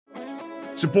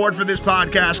Support for this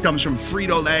podcast comes from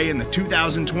Frito-Lay in the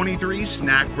 2023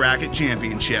 Snack Bracket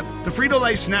Championship. The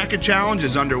Frito-Lay Snack-It Challenge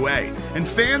is underway, and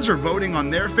fans are voting on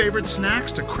their favorite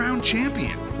snacks to crown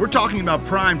champion. We're talking about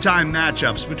prime-time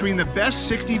matchups between the best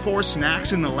 64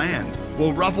 snacks in the land.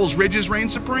 Will Ruffles Ridges reign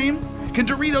supreme? Can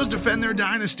Doritos defend their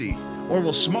dynasty? Or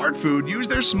will Smart Food use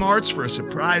their smarts for a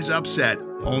surprise upset?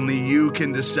 Only you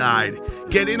can decide.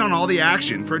 Get in on all the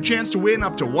action for a chance to win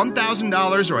up to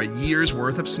 $1,000 or a year's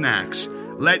worth of snacks.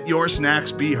 Let your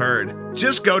snacks be heard.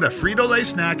 Just go to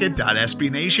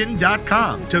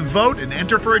fritolaysnacket.sbnation.com to vote and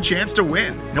enter for a chance to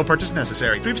win. No purchase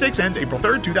necessary. Sweepstakes ends April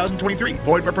 3rd, 2023.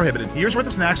 Void where prohibited. Year's worth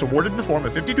of snacks awarded in the form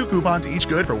of 52 coupons, each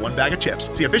good for one bag of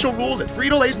chips. See official rules at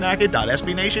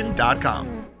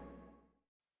fritolaysnacket.sbnation.com.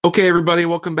 Okay, everybody,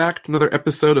 welcome back to another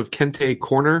episode of Kente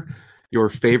Corner, your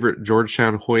favorite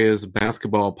Georgetown Hoyas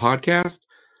basketball podcast.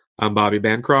 I'm Bobby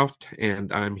Bancroft,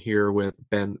 and I'm here with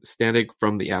Ben Standig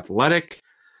from The Athletic.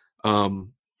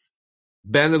 Ben,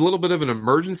 a little bit of an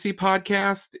emergency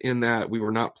podcast in that we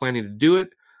were not planning to do it.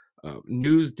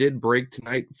 News did break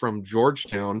tonight from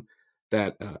Georgetown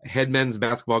that head men's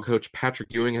basketball coach Patrick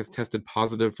Ewing has tested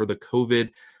positive for the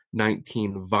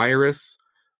COVID-19 virus.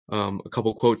 A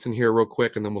couple quotes in here real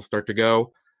quick, and then we'll start to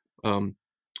go.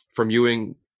 From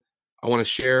Ewing, I want to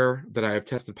share that I have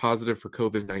tested positive for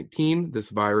COVID-19. This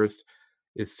virus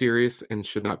is serious and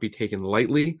should not be taken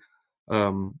lightly.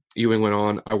 Ewing went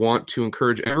on, I want to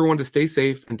encourage everyone to stay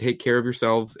safe and take care of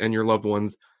yourselves and your loved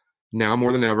ones. Now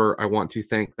more than ever, I want to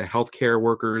thank the healthcare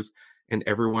workers and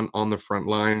everyone on the front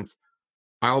lines.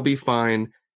 I'll be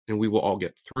fine, and we will all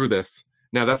get through this.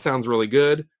 Now, that sounds really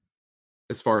good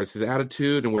as far as his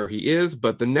attitude and where he is,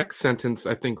 but the next sentence,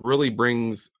 I think, really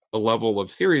brings a level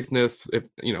of seriousness. If,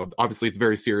 obviously it's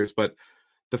very serious, but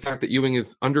the fact that Ewing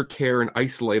is under care and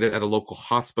isolated at a local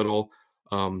hospital.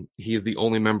 He is the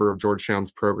only member of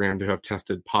Georgetown's program to have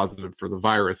tested positive for the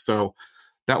virus. So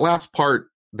that last part,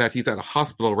 that he's at a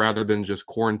hospital rather than just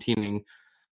quarantining,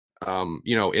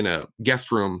 in a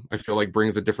guest room, I feel like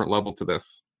brings a different level to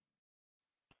this.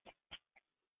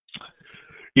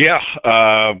 Yeah.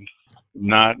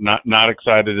 Not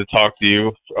excited to talk to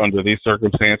you under these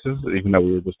circumstances, even though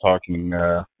we were just talking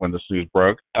when the news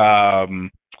broke.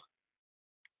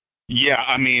 Yeah,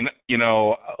 I mean,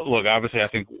 look, obviously I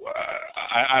think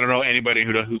I don't know anybody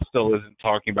who still isn't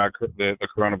talking about the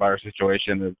coronavirus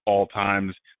situation at all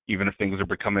times, even if things are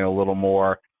becoming a little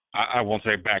more, I won't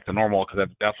say back to normal because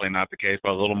that's definitely not the case,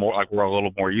 but a little more, like we're a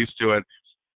little more used to it.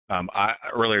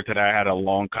 Earlier today I had a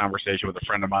long conversation with a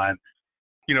friend of mine.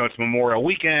 It's Memorial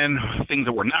Weekend, things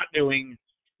that we're not doing,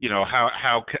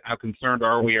 how concerned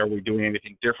are we? Are we doing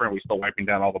anything different? Are we still wiping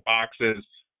down all the boxes?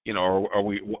 Are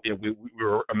we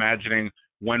were imagining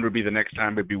when would be the next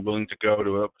time we'd be willing to go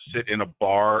to sit in a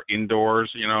bar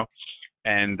indoors,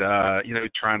 and,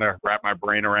 trying to wrap my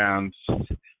brain around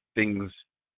things,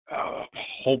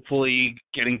 hopefully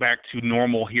getting back to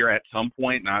normal here at some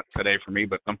point, not today for me,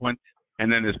 but at some point.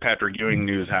 And then this Patrick Ewing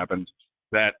news happens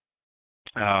that,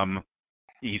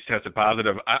 he's tested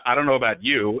positive. I don't know about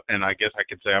you, and I guess I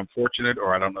could say I'm fortunate,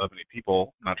 or I don't know many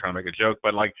people, I'm not trying to make a joke,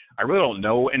 but I really don't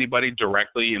know anybody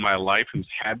directly in my life who's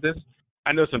had this.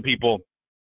 I know some people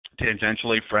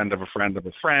tangentially, friend of a friend of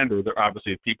a friend, or there are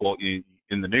obviously people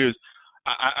in the news.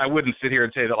 I wouldn't sit here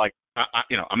and say that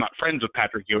I'm not friends with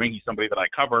Patrick Ewing. He's somebody that I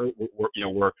cover.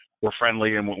 We're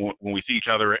friendly, and when we see each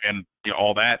other and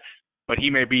all that, but he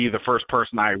may be the first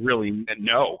person I really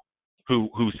know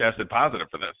who's tested positive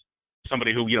for this.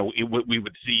 Somebody who, we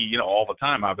would see, all the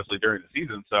time, obviously during the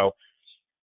season. So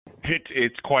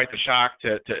it's quite the shock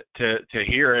to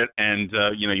hear it. And,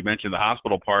 you mentioned the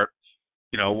hospital part,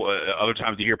 other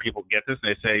times you hear people get this and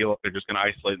they say, look, they're just going to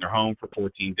isolate in their home for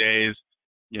 14 days,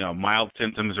 mild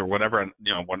symptoms or whatever. And,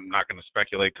 I'm not going to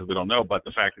speculate because we don't know, but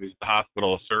the fact that he's at the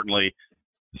hospital certainly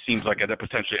seems like a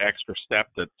potentially extra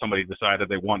step that somebody decided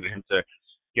they wanted him to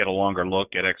get a longer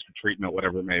look, get extra treatment,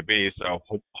 whatever it may be. So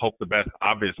hope the best,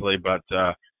 obviously. But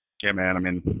yeah, man, I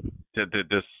mean,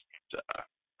 this,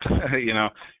 I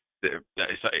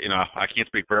can't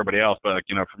speak for everybody else, but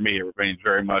for me, it remains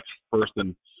very much first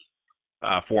and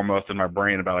foremost in my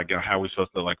brain about how we're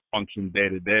supposed to function day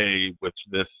to day with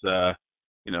this,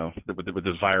 with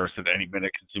this virus at any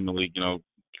minute can seemingly,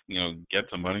 get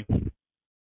somebody.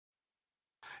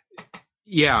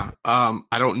 Yeah,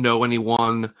 I don't know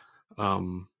anyone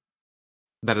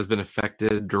that has been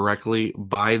affected directly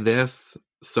by this.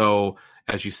 So,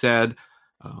 as you said,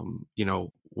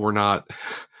 we're not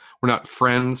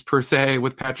friends per se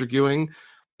with Patrick Ewing,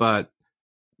 but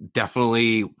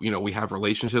definitely, we have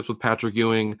relationships with Patrick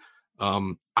Ewing.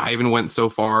 I even went so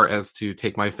far as to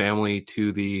take my family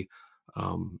to the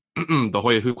the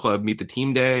Hoya Hoop Club Meet the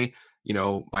Team Day.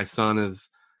 My son is,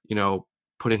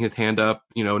 putting his hand up,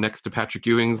 next to Patrick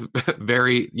Ewing's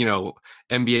very,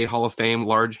 NBA Hall of Fame,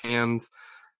 large hands.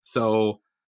 So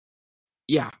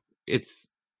yeah,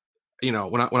 it's, when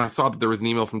I saw that there was an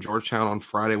email from Georgetown on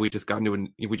Friday, we just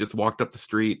walked up the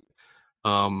street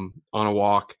on a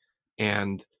walk,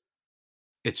 and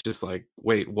it's just like,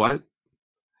 wait, what?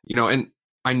 And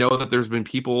I know that there's been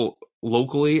people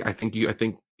locally. I think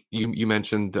you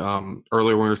mentioned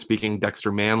earlier when we were speaking,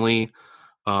 Dexter Manley.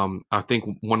 I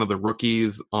think one of the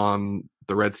rookies on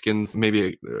the Redskins,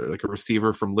 maybe like a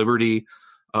receiver from Liberty.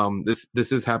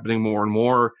 This is happening more and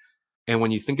more. And when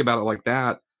you think about it like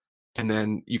that, and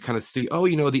then you kind of see, the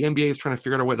NBA is trying to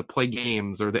figure out a way to play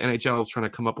games, or the NHL is trying to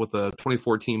come up with a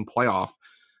 24-team playoff,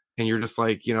 and you're just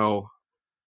like,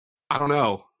 I don't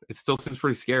know. It still seems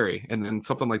pretty scary. And then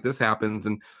something like this happens,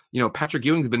 and Patrick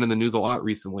Ewing's been in the news a lot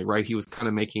recently, right? He was kind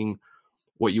of making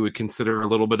what you would consider a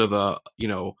little bit of a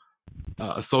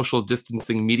social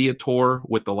distancing media tour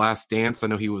with The Last Dance. I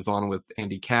know he was on with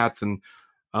Andy Katz and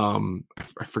I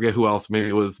forget who else. Maybe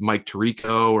it was Mike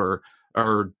Tirico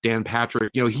or Dan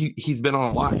Patrick. He's been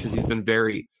on a lot because he's been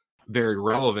very, very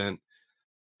relevant.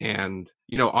 And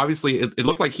obviously it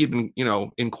looked like he'd been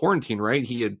in quarantine, right?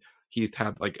 He's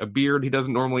had like a beard he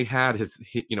doesn't normally had. His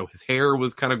hair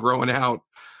was kind of growing out.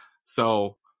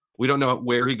 So we don't know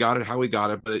where he got it, how he got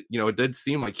it, but it did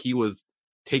seem like he was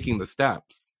taking the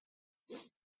steps.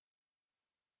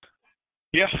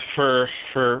 Yeah, for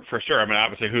sure. I mean,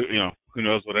 obviously, who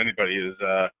knows what anybody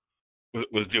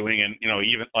was doing, and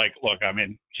even like, look, I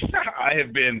mean, I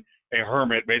have been a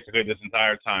hermit basically this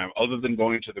entire time, other than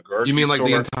going to the grocery store. You mean like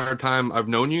the entire time I've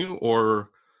known you, or?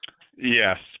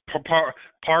 Yes,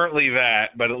 partly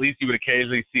that, but at least you would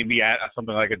occasionally see me at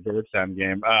something like a Georgetown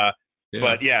game. Yeah.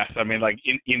 But yes, I mean, like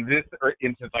in this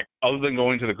instance, like other than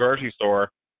going to the grocery store,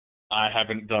 I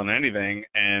haven't done anything,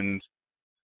 and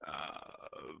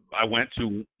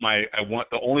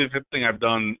the only thing I've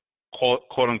done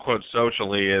quote unquote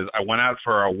socially is I went out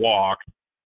for a walk,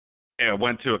 and I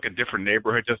went to a different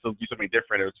neighborhood just to do something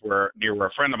different. It was near where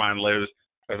a friend of mine lives.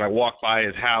 As I walked by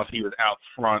his house, he was out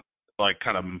front, like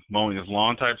kind of mowing his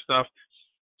lawn type stuff.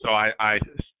 So I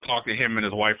talked to him and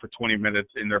his wife for 20 minutes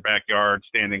in their backyard,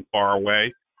 standing far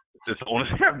away. It's the only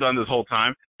thing I've done this whole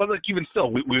time. But like even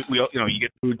still, we you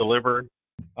get food delivered.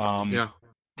 Yeah.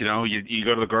 You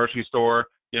go to the grocery store.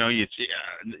 I mean,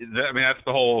 that's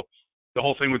the whole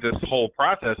thing with this whole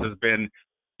process has been,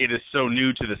 it is so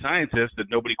new to the scientists that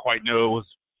nobody quite knows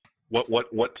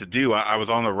what to do. I was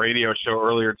on the radio show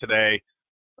earlier today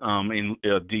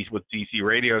with DC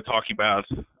Radio talking about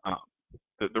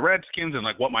the Redskins and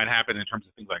like what might happen in terms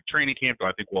of things like training camp. Do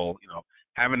I think we'll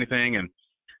have anything? And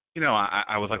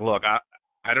I was like, look,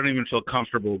 I don't even feel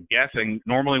comfortable guessing.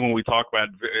 Normally when we talk about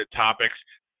topics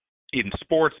in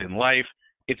sports, in life,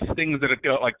 it's things that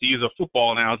go, like to use a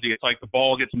football analogy, it's like the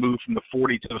ball gets moved from the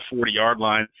 40 to the 40-yard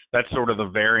line. That's sort of the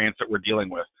variance that we're dealing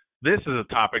with. This is a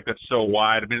topic that's so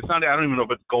wide. I mean, I don't even know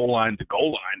if it's goal line to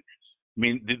goal line. I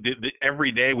mean,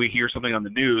 every day we hear something on the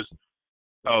news.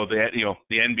 Oh, the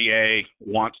NBA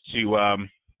wants to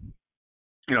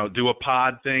do a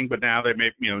pod thing, but now they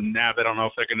now they don't know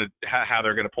if they're going to how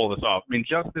they're going to pull this off. I mean,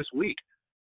 just this week,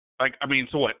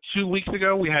 so what? 2 weeks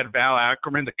ago we had Val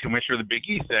Ackerman, the commissioner of the Big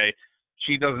East, say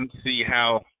she doesn't see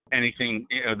how anything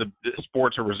the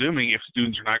sports are resuming if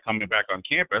students are not coming back on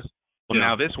campus. Well,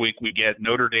 Now this week we get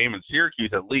Notre Dame and Syracuse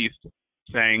at least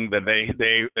saying that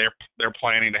they're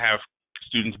planning to have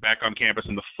students back on campus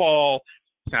in the fall.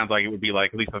 Sounds like it would be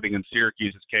like, at least I think in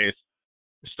Syracuse's case,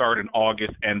 start in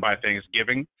August, end by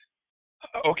Thanksgiving.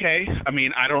 Okay, I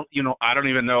mean, I don't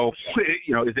even know,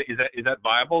 is that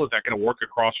viable? Is that going to work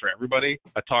across for everybody?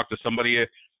 I talked to somebody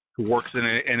who works in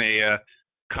a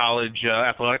college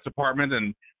athletics department,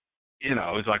 and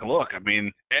it's like, look, I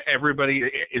mean, everybody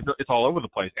it's all over the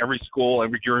place. Every school,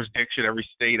 every jurisdiction, every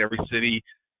state, every city,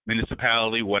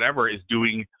 municipality, whatever, is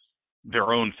doing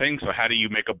their own thing. So how do you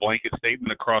make a blanket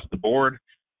statement across the board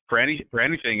for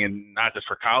anything, and not just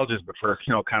for colleges, but for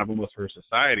kind of almost for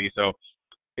society? So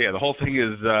yeah, the whole thing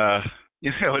is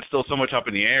it's still so much up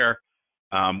in the air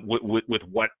with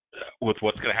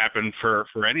what's going to happen for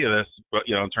any of this. But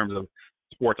in terms of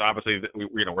sports, obviously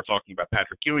we're talking about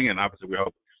Patrick Ewing, and obviously we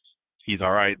hope he's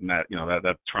all right, and that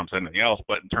that trumps anything else.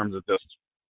 But in terms of just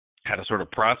how to sort of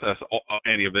process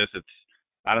any of this, it's,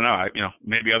 I don't know.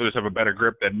 Maybe others have a better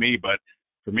grip than me, but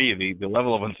for me, the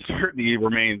level of uncertainty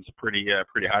remains pretty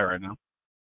high right now.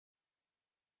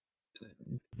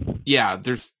 Yeah,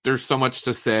 there's so much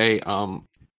to say.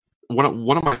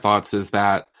 One of my thoughts is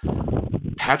that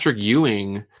Patrick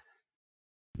Ewing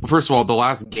First of all, the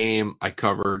last game I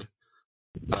covered,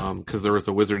 because there was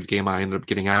a Wizards game I ended up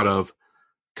getting out of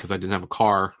because I didn't have a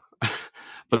car.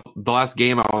 But the last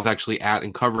game I was actually at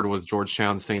and covered was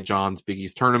Georgetown St. John's Big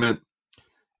East tournament.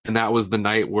 And that was the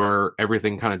night where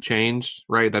everything kind of changed,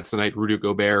 right? That's the night Rudy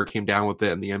Gobert came down with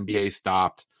it and the NBA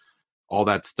stopped, all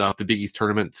that stuff. The Big East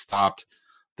tournament stopped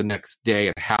the next day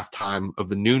at halftime of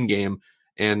the noon game.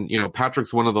 And,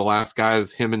 Patrick's one of the last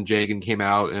guys. Him and Jagan came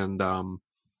out, and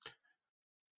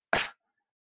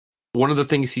one of the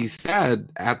things he said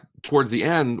towards the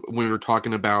end when we were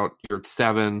talking about Yurt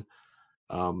 7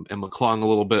 and McClung a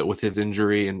little bit with his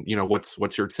injury and, what's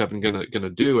Yurt 7 gonna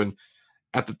do. And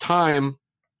at the time,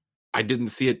 I didn't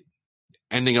see it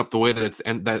ending up the way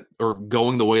that or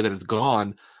going the way that it's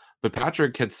gone. But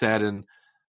Patrick had said, and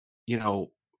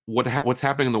what's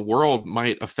happening in the world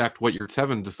might affect what Yurt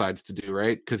 7 decides to do,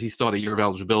 right? Because he still had a year of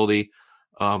eligibility.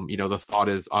 The thought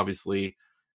is obviously,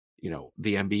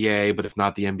 the NBA, but if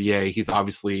not the NBA, he's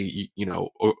obviously,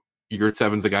 Yurt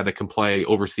 7's a guy that can play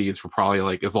overseas for probably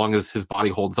like as long as his body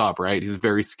holds up, right? He's a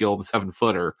very skilled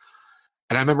 7-footer.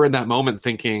 And I remember in that moment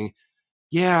thinking,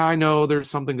 yeah, I know there's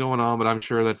something going on, but I'm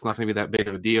sure that's not going to be that big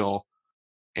of a deal.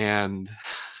 And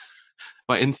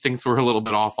my instincts were a little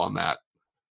bit off on that.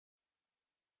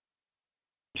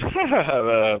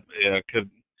 Yeah,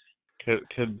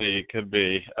 could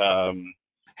be.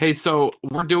 Hey, so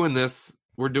we're doing this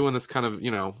kind of,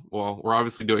 we're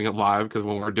obviously doing it live because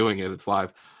when we're doing it, it's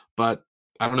live. But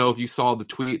I don't know if you saw the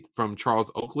tweet from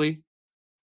Charles Oakley.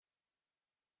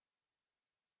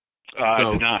 I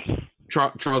did not.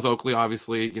 Charles Oakley,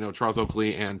 obviously, Charles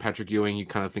Oakley and Patrick Ewing, you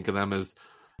kind of think of them as,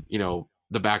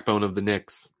 the backbone of the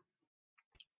Knicks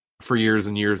for years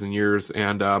and years and years.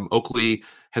 And Oakley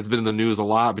has been in the news a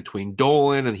lot between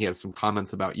Dolan, and he has some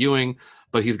comments about Ewing,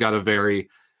 but he's got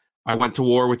I went to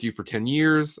war with you for 10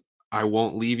 years. I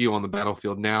won't leave you on the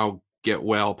battlefield now. Get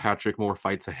well, Patrick, more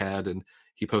fights ahead. And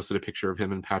he posted a picture of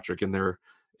him and Patrick in their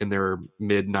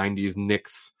mid 90s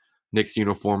Knicks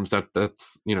uniforms.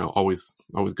 That's always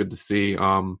good to see.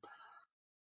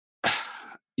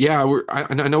 Yeah,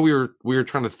 I know we were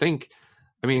trying to think.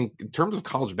 I mean, in terms of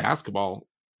college basketball,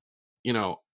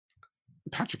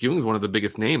 Patrick Ewing is one of the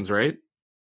biggest names, right?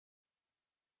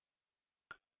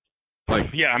 Like,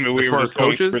 yeah, I mean, we as were far as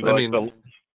coaches.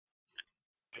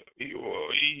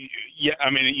 yeah,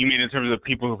 I mean, you mean in terms of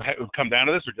people who've come down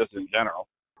to this, or just in general?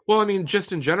 Well, I mean,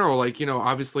 just in general, like,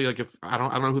 obviously, like if I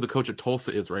don't know who the coach at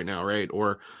Tulsa is right now, right?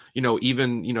 Or,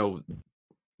 even,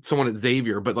 someone at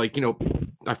Xavier, but like,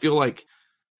 I feel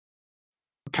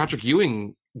Patrick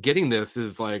Ewing getting this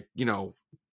is like,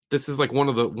 this is like one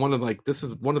of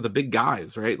the big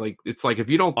guys, right? Like, it's like, if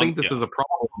you don't think this is a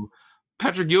problem,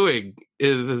 Patrick Ewing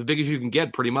is as big as you can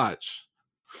get pretty much.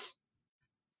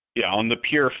 Yeah. On the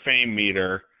pure fame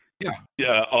meter. Yeah.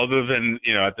 Other than,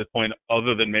 at this point,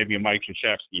 other than maybe Mike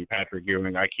Krzyzewski, Patrick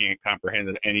Ewing, I can't comprehend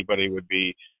that anybody would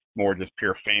be more just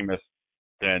pure famous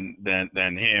than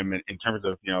him in terms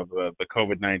of, the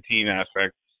COVID-19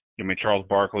 aspect. I mean, Charles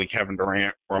Barkley, Kevin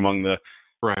Durant were among the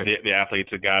athletes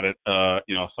that got it,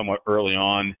 somewhat early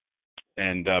on.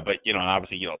 And, but,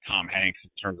 obviously, Tom Hanks in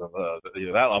terms of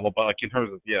that level, but like in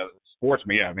terms of, sports,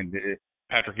 I mean,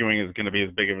 Patrick Ewing is going to be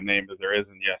as big of a name as there is.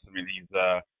 And yes, I mean, he's,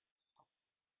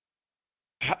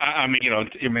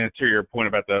 to your point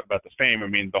about the fame, I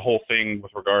mean, the whole thing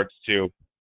with regards to.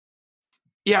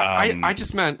 Yeah, I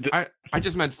just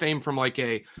meant fame from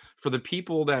for the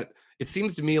people that it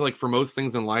seems to me like for most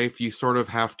things in life, you sort of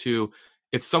have to,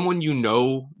 if someone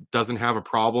doesn't have a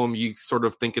problem, you sort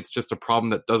of think it's just a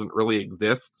problem that doesn't really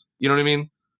exist. You know what I mean?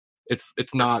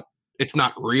 It's not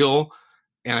real.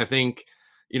 And I think,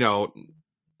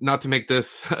 not to make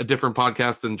this a different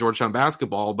podcast than Georgetown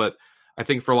basketball, but I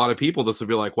think for a lot of people, this would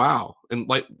be like, wow. And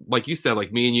like you said,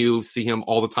 like me and you see him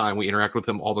all the time. We interact with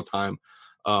him all the time.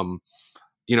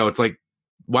 It's like,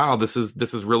 wow, this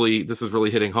is really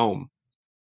hitting home.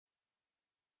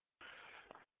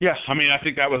 Yeah, I mean, I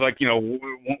think that was like,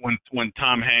 when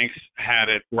Tom Hanks had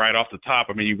it right off the top.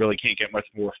 I mean, you really can't get much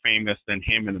more famous than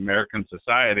him in American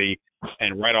society.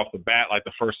 And right off the bat, like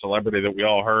the first celebrity that we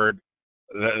all heard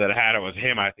that had it was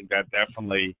him. I think that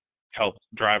definitely helped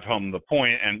drive home the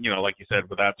point. And, like you said,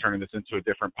 without turning this into a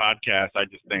different podcast, I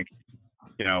just think,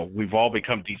 we've all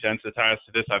become desensitized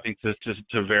to this. I think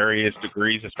to various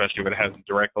degrees, especially if it hasn't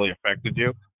directly affected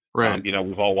you. Right.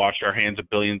 We've all washed our hands a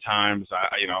billion times. I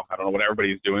don't know what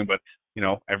everybody's doing, but,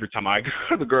 every time I go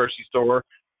to the grocery store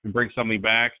and bring something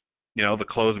back, the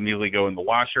clothes immediately go in the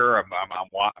washer. I'm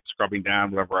scrubbing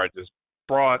down whatever I just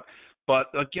brought. But,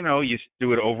 you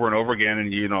do it over and over again,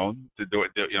 and, to do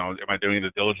it, am I doing it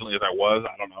as diligently as I was?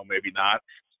 I don't know, maybe not.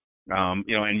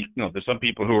 And there's some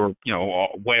people who are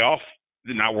way off,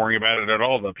 not worrying about it at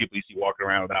all. The people you see walking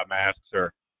around without masks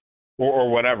or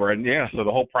whatever, and so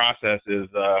the whole process is.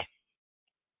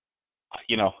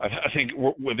 I think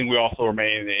we also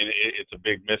remain. It's a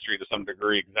big mystery to some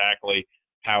degree exactly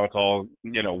how it's all.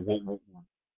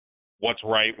 What's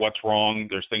right, what's wrong.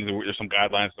 There's some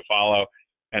guidelines to follow,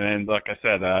 and then like I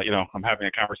said, I'm having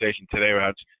a conversation today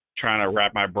about trying to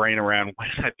wrap my brain around when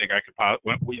I think I could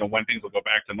when things will go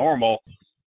back to normal,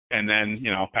 and then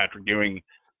Patrick Ewing.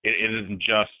 It isn't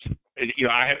just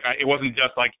it wasn't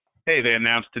just like, hey, they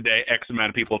announced today X amount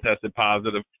of people tested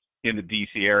positive in the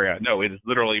DC area. No, it is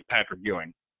literally Patrick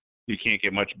Ewing. You can't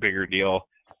get much bigger deal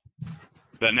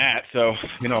than that. So,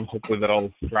 hopefully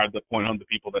that'll drive the point home to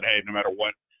people that, hey, no matter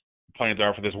what plans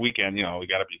are for this weekend, you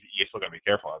still gotta be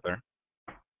careful out there.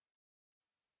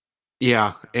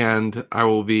 Yeah, and I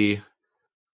will be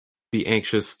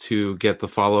anxious to get the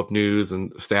follow-up news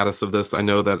and status of this. I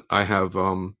know that I have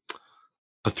a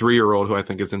 3-year-old who I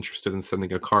think is interested in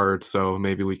sending a card, so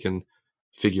maybe we can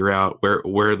figure out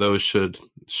where those should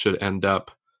end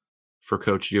up for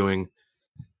Coach Ewing,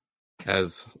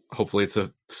 as hopefully it's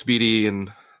a speedy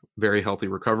and very healthy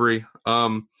recovery.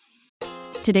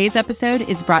 Today's episode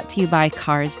is brought to you by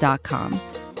Cars.com.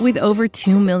 With over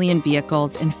 2 million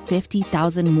vehicles and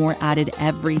 50,000 more added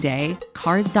every day,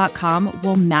 Cars.com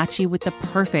will match you with the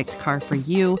perfect car for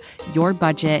you, your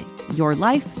budget, your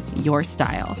life, your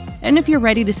style. And if you're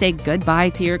ready to say goodbye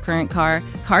to your current car,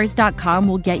 Cars.com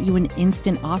will get you an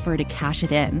instant offer to cash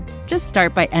it in. Just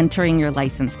start by entering your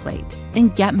license plate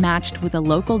and get matched with a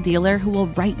local dealer who will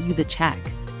write you the check.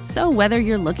 So whether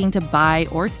you're looking to buy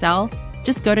or sell,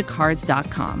 just go to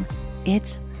Cars.com.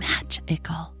 It's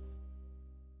magical.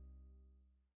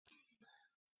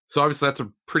 So obviously that's a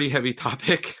pretty heavy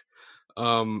topic.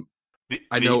 I know.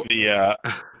 So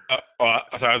I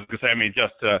was gonna say, I mean,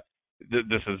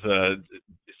 this is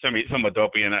somewhat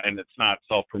dopey, and it's not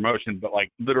self-promotion, but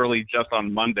like literally just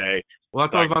on Monday, well,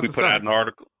 that's what I was about we to put say. out an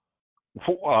article.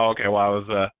 Oh, okay, well, I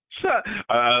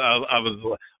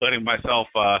was letting myself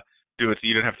do it, so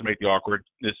you didn't have to make the awkward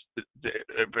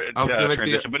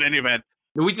transition. But in any event,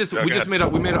 we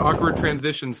made an awkward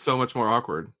transition so much more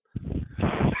awkward.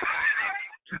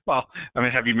 Well, I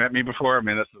mean, have you met me before? I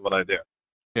mean, this is what I do.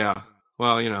 Yeah.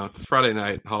 Well, it's Friday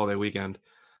night, holiday weekend.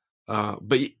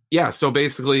 But yeah, so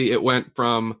basically it went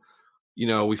from,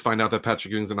 we find out that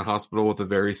Patrick Ewing's in a hospital with a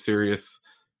very serious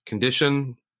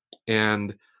condition.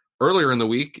 And earlier in the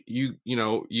week, you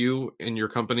and your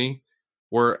company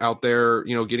were out there,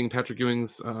 getting Patrick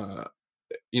Ewing's,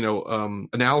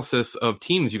 analysis of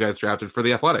teams you guys drafted for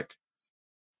The Athletic.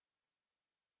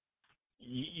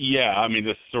 Yeah, I mean,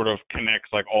 this sort of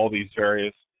connects like all these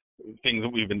various things that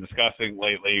we've been discussing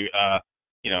lately.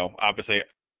 Obviously,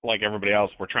 like everybody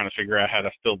else, we're trying to figure out how to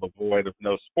fill the void of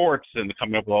no sports and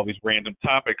coming up with all these random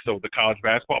topics. So the college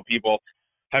basketball people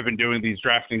have been doing these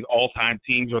drafting all-time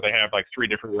teams where they have like 3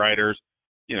 different writers,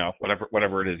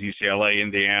 whatever it is, UCLA,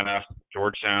 Indiana,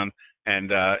 Georgetown,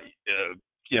 and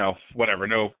whatever.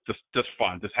 No, just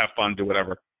fun, just have fun, do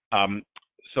whatever.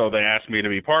 So they asked me to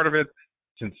be part of it.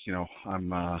 Since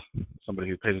I'm somebody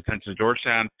who pays attention to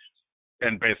Georgetown,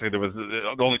 and basically there was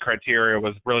the only criteria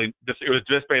was really it was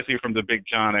just basically from the Big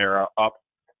John era up.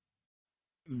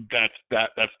 That's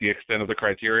the extent of the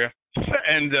criteria,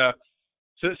 and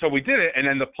so we did it. And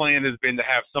then the plan has been to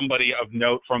have somebody of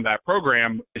note from that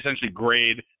program essentially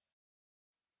grade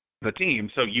the team.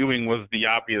 So Ewing was the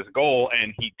obvious goal,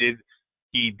 and he did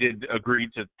agree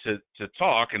to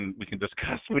talk, and we can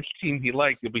discuss which team he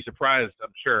liked. You'll be surprised,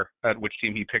 I'm sure, at which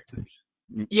team he picked.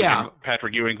 Yeah.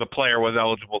 Patrick Ewing, the player, was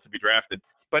eligible to be drafted.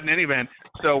 But in any event,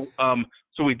 so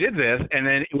we did this, and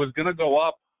then it was going to go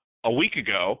up a week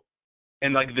ago,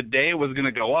 and like the day it was going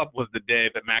to go up was the day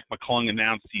that Mac McClung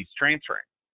announced he's transferring.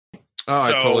 Oh,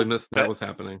 I totally missed that was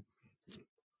happening.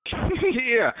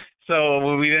 Yeah.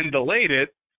 So we then delayed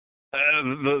it.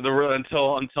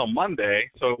 Until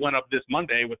Monday, so it went up this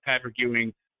Monday with Patrick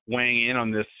Ewing weighing in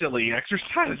on this silly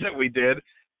exercise that we did,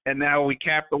 and now we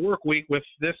cap the work week with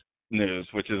this news,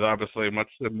 which is obviously much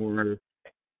more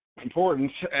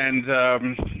important. And I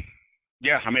mean,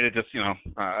 it just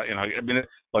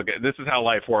look, this is how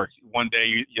life works. One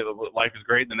day life is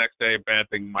great, the next day a bad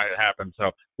thing might happen.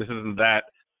 So this isn't that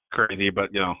crazy, but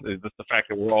it's just the fact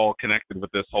that we're all connected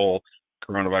with this whole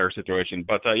coronavirus situation.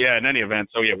 But in any event,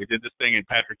 so we did this thing, and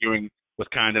Patrick Ewing was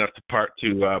kind enough to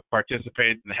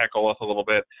participate and heckle us a little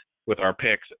bit with our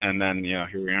picks, and then here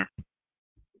we are.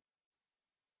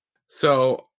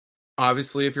 So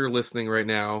obviously, if you're listening right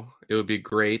now, it would be a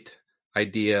great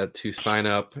idea to sign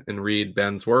up and read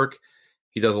Ben's work.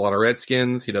 He does a lot of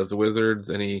Redskins, he does the Wizards,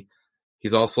 and he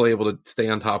He's also able to stay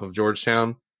on top of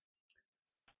Georgetown.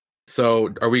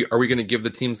 So are we going to give the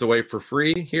teams away for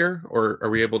free here, or are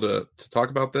we able to talk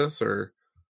about this? Or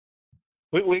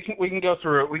we can go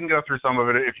through it. We can go through some of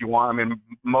it if you want. I mean,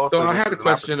 most. So of I had a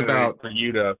question about for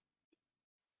you to.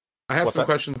 I have some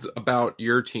questions about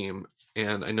your team,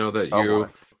 and I know that you.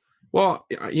 Well,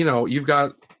 you've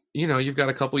got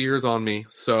a couple years on me,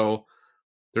 so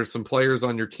there's some players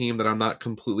on your team that I'm not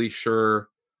completely sure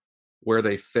where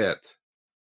they fit.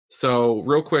 So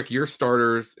real quick, your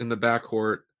starters in the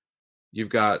backcourt, you've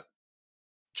got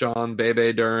John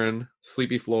Bebe Duran,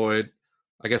 Sleepy Floyd,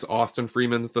 I guess Austin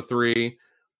Freeman's the 3,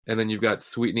 and then you've got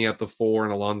Sweetney at the 4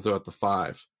 and Alonzo at the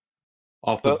 5.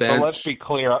 Off the bench. So let's be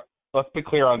clear. Let's be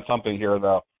clear on something here,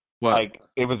 though. What? Like,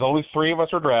 it was only 3 of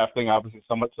us were drafting, obviously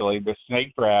somewhat silly, the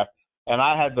snake draft, and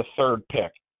I had the 3rd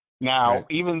pick. Now, right.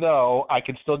 Even though I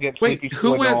could still get Sleepy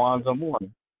Floyd and Alonzo Moore.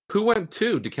 Who went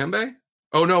 2? Dikembe?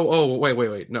 Oh, no. Oh,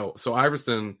 wait. No. So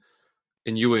Iverson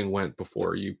and Ewing went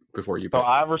before you picked. So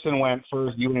Iverson went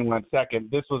first, Ewing went second.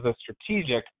 This was a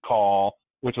strategic call,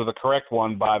 which was a correct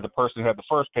one by the person who had the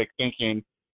first pick, thinking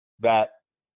that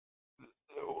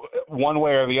one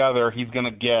way or the other, he's going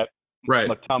to get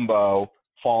Mutombo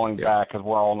falling back because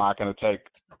we're all not going to take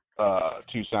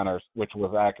 2 centers, which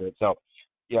was accurate. So,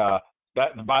 yeah,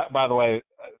 that by the way,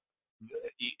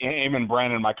 Eamon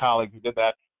Brennan, my colleague who did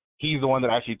that, he's the one that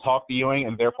actually talked to Ewing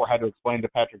and therefore had to explain to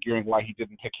Patrick Ewing why he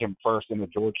didn't pick him first in the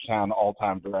Georgetown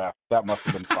all-time draft. That must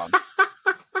have been fun.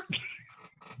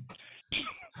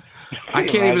 I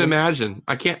can't even imagine.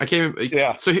 I can't even.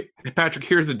 Yeah. So, Patrick,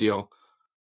 here's the deal.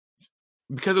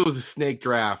 Because it was a snake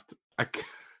draft, I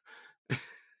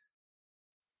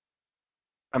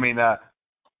mean,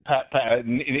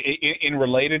 in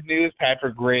related news,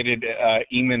 Patrick graded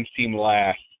Eamon's team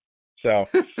last. So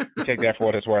take that for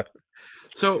what it's worth.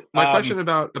 So my question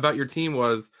about your team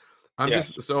was, and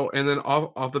then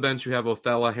off the bench you have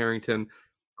Othella, Harrington,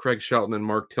 Craig Shelton, and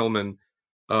Mark Tillman.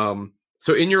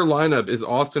 So in your lineup, is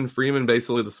Austin Freeman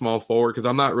basically the small forward? Because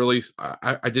I'm not really,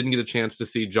 I didn't get a chance to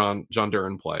see John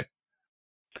Duran play.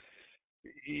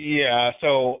 Yeah.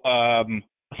 So the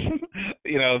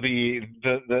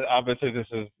obviously this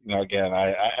is again,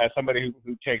 I as somebody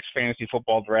who takes fantasy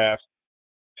football drafts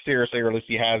seriously, or at least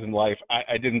he has in life,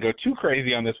 I didn't go too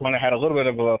crazy on this one. I had a little bit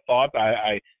of a thought.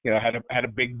 I had a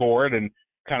big board and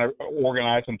kind of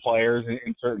organized some players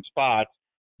in certain spots,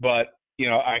 but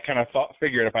I kind of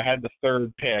figured if I had the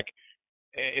 3rd pick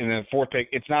and then 4th pick,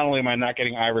 it's not only am I not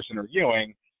getting Iverson or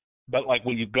Ewing, but like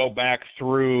when you go back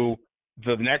through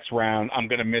the next round, I'm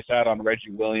going to miss out on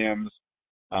Reggie Williams.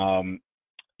 I'm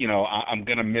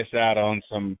going to miss out on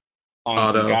some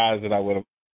guys that I would have.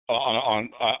 On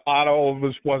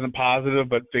Otto wasn't positive,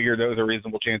 but figured there was a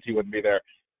reasonable chance he wouldn't be there.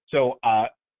 So,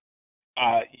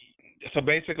 so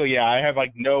basically, I have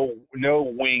like no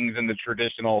wings in the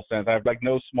traditional sense. I have like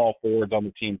no small forwards on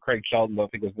the team. Craig Shelton, I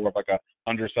think, was more of like a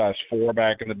undersized 4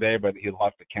 back in the day, but he'll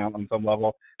have to count on some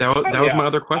level. That was my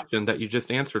other question that you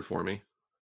just answered for me.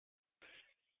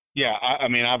 Yeah, I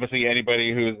mean, obviously,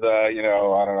 anybody who's I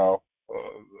don't know,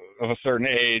 of a certain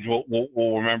age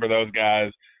will remember those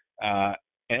guys.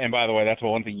 And by the way, that's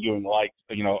one thing Ewing liked.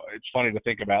 It's funny to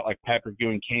think about. Like Patrick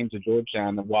Ewing came to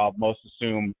Georgetown, and while most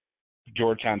assume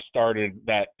Georgetown started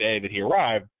that day that he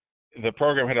arrived, the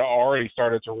program had already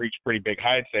started to reach pretty big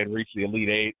heights. They had reached the Elite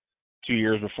 8 2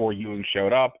 years before Ewing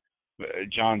showed up.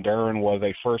 John Duran was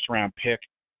a first-round pick,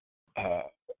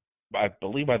 I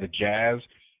believe, by the Jazz.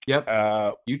 Yep.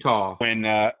 Utah. When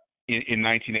in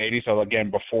 1980. So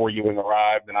again, before Ewing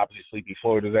arrived, and obviously Sleepy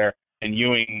Floyd was there. And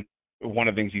Ewing, one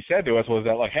of the things he said to us was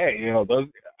that, like, hey,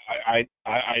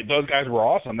 those guys were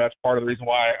awesome. That's part of the reason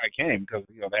why I came, because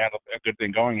they had a good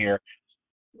thing going here.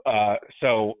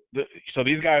 So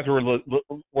these guys were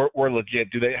legit.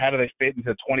 How do they fit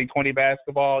into 2020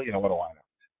 basketball? What do I know?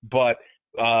 But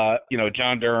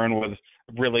John Duran was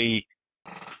really.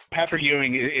 Patrick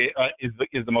Ewing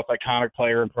is the most iconic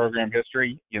player in program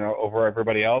history, over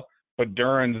everybody else. But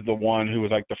Duran's the one who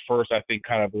was like the first, I think,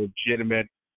 kind of legitimate.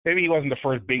 Maybe he wasn't the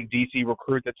first big DC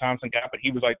recruit that Thompson got, but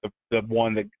he was like the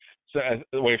one that,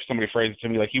 the way somebody phrased it to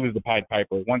me, like he was the Pied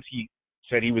Piper. Once he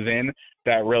said he was in,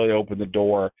 that really opened the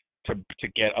door to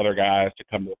get other guys to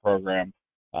come to the program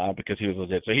because he was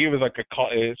legit. So he was like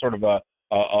a sort of a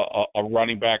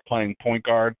running back playing point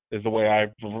guard is the way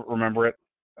I remember it.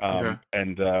 Okay.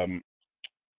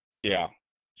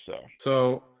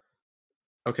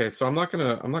 So I'm not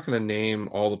gonna name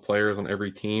all the players on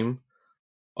every team,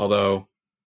 although.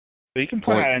 So you can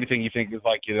point out anything you think is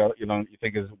like you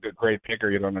think is a great pick or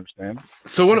you don't understand.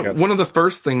 So one of the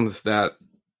first things that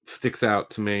sticks out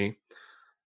to me,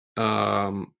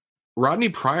 Rodney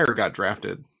Pryor got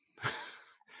drafted.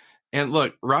 And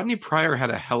look, Rodney Pryor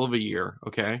had a hell of a year,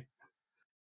 okay?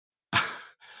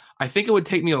 I think it would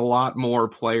take me a lot more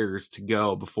players to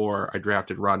go before I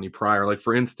drafted Rodney Pryor. Like,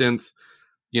 for instance,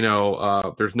 there's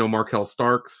no Markell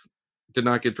Starks, did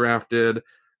not get drafted.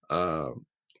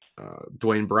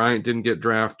 Dwayne Bryant didn't get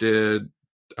drafted.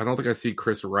 I don't think I see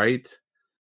Chris Wright.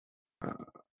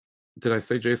 Did I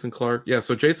say Jason Clark? Yeah,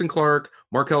 so Jason Clark,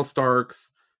 Markell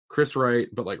Starks, Chris Wright,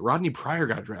 but like Rodney Pryor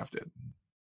got drafted.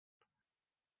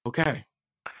 Okay.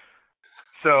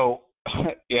 So,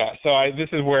 yeah, this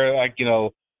is where, like,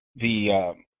 the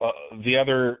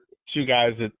other two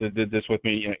guys that did this with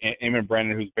me, Eamon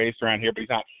Brennan, who's based around here, but he's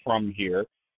not from here,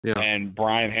 and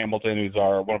Brian Hamilton, who's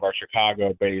one of our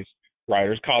Chicago-based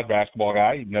writers, college basketball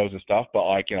guy. He knows his stuff, but,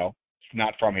 like,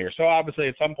 not from here. So obviously,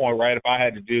 at some point, right, if I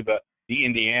had to do the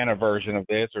Indiana version of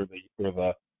this, or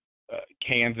the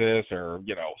Kansas, or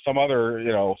some other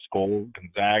school,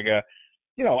 Gonzaga,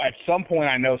 at some point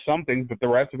I know some things, but the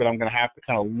rest of it I'm going to have to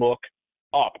kind of look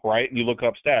up, right? And you look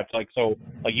up stats, like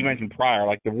you mentioned Pryor.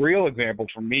 Like, the real example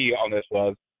for me on this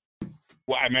was,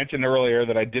 well, I mentioned earlier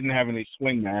that I didn't have any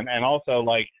swingmen, and also,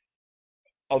 like,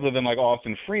 other than like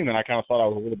Austin Freeman, I kind of thought I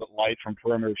was a little bit light from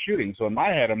perimeter shooting. So in my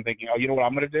head, I'm thinking, oh, you know what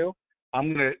I'm going to do?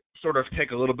 I'm going to sort of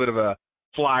take a little bit of a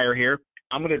flyer here.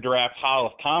 I'm going to draft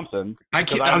Hollis Thompson. I was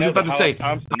just about to say,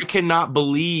 I cannot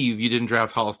believe you didn't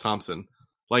draft Hollis Thompson.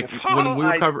 Like, when we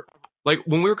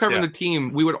were covering the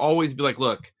team, we would always be like,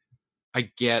 look,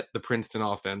 I get the Princeton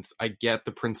offense. I get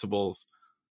the principles.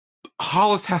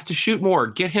 Hollis has to shoot more.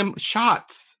 Get him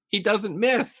shots. He doesn't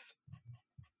miss.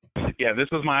 Yeah, this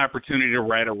was my opportunity to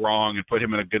right a wrong and put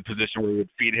him in a good position where we would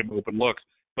feed him open looks.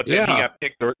 But then he got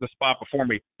picked the spot before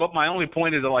me. But my only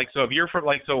point is that, like, so if you're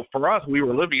for us, we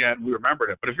were living at it and we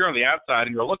remembered it. But if you're on the outside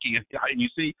and you're looking at and you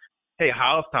see, hey,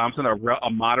 Hollis Thompson, a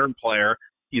modern player,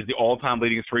 he's the all-time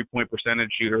leading three-point percentage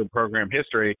shooter in program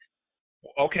history.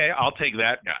 Okay, I'll take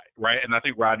that guy, right? And I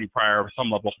think Rodney Pryor, at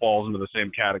some level, falls into the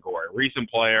same category. Recent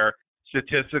player,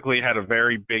 statistically had a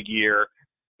very big year.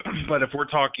 But if we're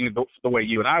talking the way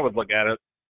you and I would look at it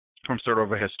from sort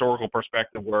of a historical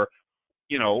perspective, where,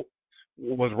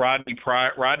 was Rodney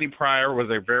Pryor was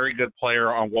a very good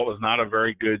player on what was not a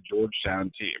very good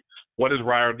Georgetown team. What does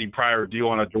Rodney Pryor do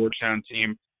on a Georgetown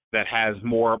team that has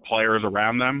more players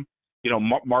around them?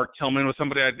 Mark Tillman was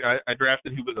somebody I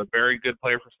drafted who was a very good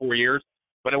player for 4 years,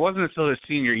 but it wasn't until his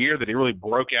senior year that he really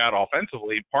broke out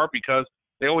offensively, in part because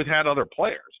they always had other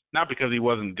players. Not because he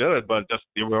wasn't good, but just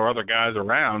there were other guys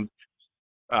around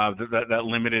that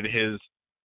limited his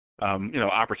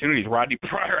opportunities. Rodney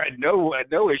Pryor had no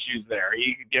issues there.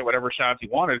 He could get whatever shots he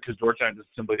wanted because Georgetown just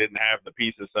simply didn't have the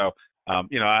pieces. So,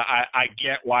 I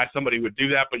get why somebody would do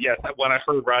that. But yes, when I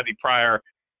heard Rodney Pryor,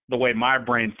 the way my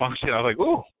brain functioned, I was like,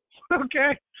 ooh,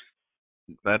 okay,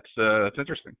 that's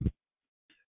interesting.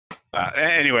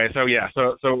 Anyway, so yeah,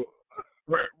 so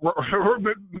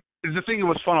the thing that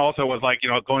was fun also was, like,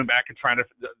 going back and trying to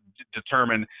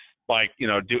determine, like,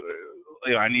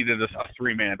 I needed a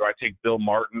three-man. Do I take Bill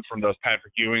Martin from those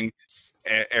Patrick Ewing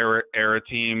era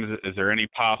teams? Is there any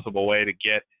possible way to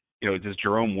get, does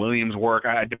Jerome Williams work?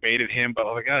 I debated him, but I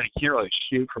was like, he can't really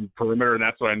shoot from perimeter, and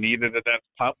that's what I needed at that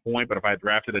top point. But if I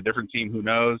drafted a different team, who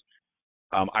knows?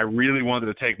 I really wanted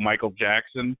to take Michael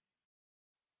Jackson,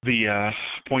 the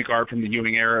point guard from the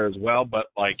Ewing era as well. But,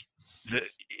 like,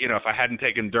 if I hadn't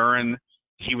taken Duren,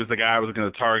 he was the guy I was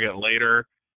going to target later.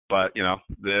 But,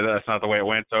 that's not the way it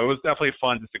went. So it was definitely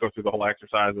fun just to go through the whole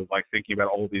exercise of, like, thinking about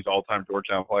all these all-time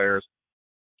Georgetown players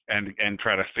and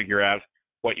try to figure out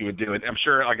what you would do. And I'm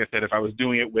sure, like I said, if I was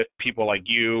doing it with people like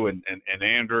you and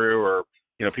Andrew, or,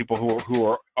 people who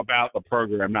are about the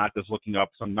program, not just looking up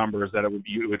some numbers, that it would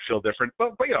feel different.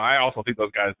 But I also think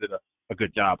those guys did a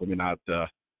good job. I mean, I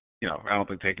don't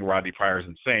think taking Rodney Pryor is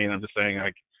insane. I'm just saying,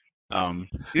 like, no,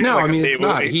 like, I mean, it's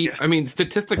not.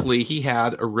 Statistically, he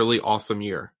had a really awesome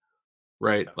year.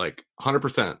 Right, like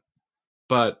 100%.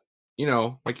 But,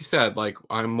 like you said, like,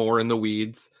 I'm more in the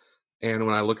weeds. And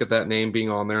when I look at that name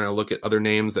being on there and I look at other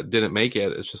names that didn't make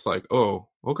it, it's just like, oh,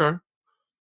 okay.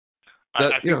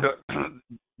 I think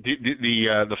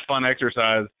the fun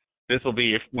exercise, this will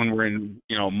be when we're in,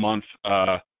 month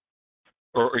or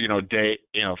day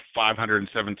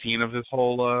 517 of this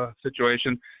whole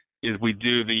situation, is we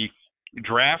do the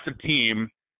draft a team,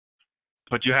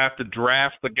 but you have to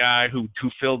draft the guy who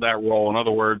filled that role. In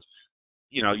other words,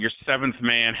 your seventh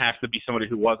man has to be somebody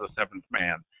who was a seventh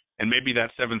man. And maybe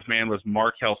that seventh man was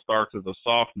Markell Starks as a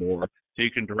sophomore. So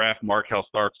you can draft Markell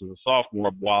Starks as a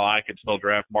sophomore while I could still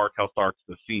draft Markell Starks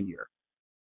as a senior.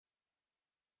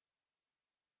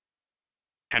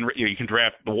 You can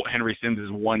draft Henry Sims'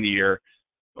 1 year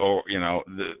or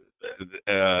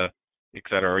et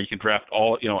cetera. Or you can draft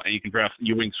and you can draft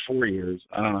Ewing's 4 years.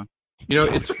 I don't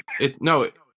know.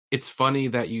 It's funny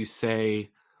that you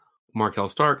say Markel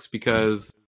Starks,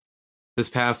 because this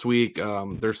past week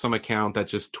there's some account that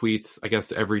just tweets, I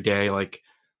guess, every day, like,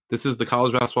 this is the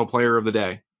college basketball player of the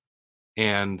day.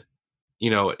 And,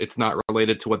 it's not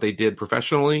related to what they did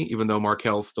professionally, even though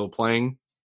Markel's still playing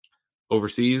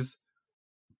overseas.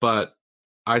 But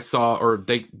I saw, or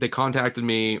they contacted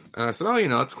me, and I said, oh,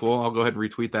 that's cool. I'll go ahead and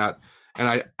retweet that.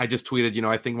 And I just tweeted,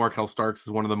 I think Markel Starks is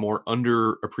one of the more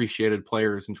underappreciated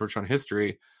players in Georgetown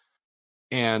history.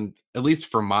 And at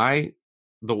least for my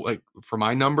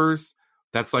numbers,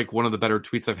 that's like one of the better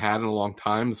tweets I've had in a long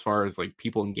time as far as like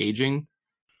people engaging.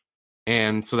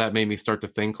 And so that made me start to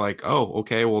think like, oh,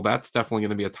 okay, well, that's definitely going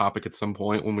to be a topic at some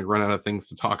point when we run out of things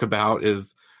to talk about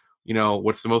is,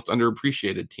 what's the most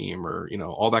underappreciated team, or,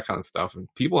 all that kind of stuff. And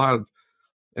people have,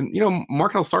 and,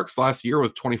 Markel Starks last year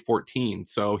was 2014.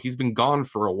 So he's been gone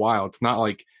for a while. It's not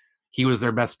like he was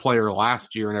their best player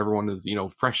last year and everyone is,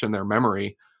 fresh in their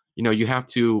memory. You have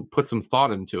to put some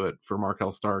thought into it for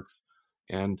Markel Starks.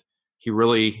 And he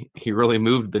really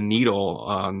moved the needle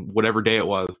on whatever day it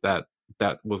was that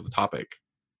was the topic.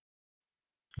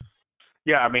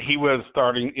 Yeah, I mean, he was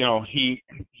starting, he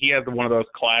had one of those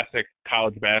classic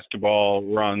college basketball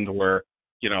runs where,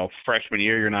 freshman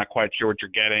year, you're not quite sure what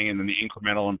you're getting, and then the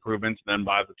incremental improvements. And then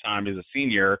by the time he's a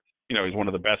senior, he's one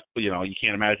of the best, you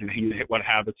can't imagine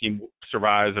how the team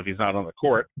survives if he's not on the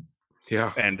court.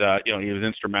 Yeah. And, he was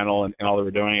instrumental in all they were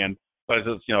doing. But it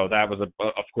was, that was,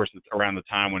 of course, around the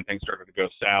time when things started to go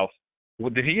south.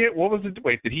 Did he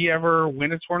ever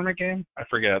win a tournament game? I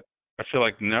forget. I feel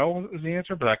like no is the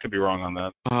answer, but I could be wrong on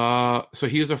that. So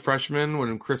he was a freshman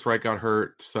when Chris Wright got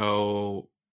hurt, so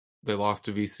they lost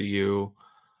to VCU.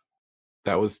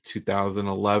 That was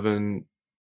 2011.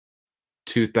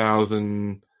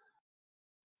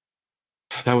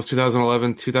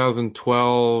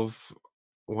 2012.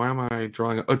 Why am I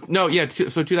drawing? Oh, no, yeah.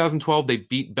 So 2012, they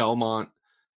beat Belmont,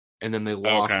 and then they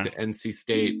lost to NC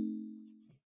State.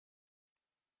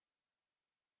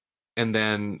 And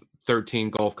then 13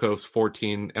 Gulf Coast,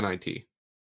 14 NIT.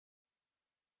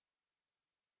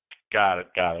 Got it.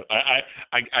 I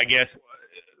guess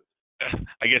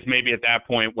maybe at that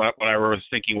point what I was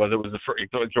thinking was it was the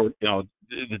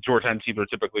Georgetown teams are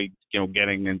typically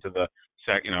getting into the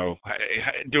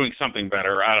doing something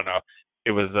better. I don't know.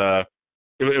 It was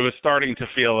starting to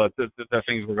feel that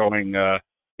things were going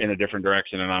in a different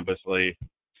direction, and obviously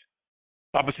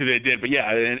they did. But yeah,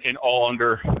 an all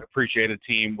underappreciated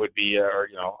team would be, or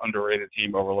underrated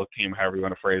team, overlooked team, however you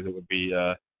want to phrase it, would be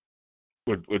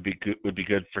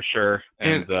good for sure.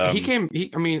 And he came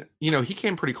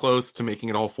pretty close to making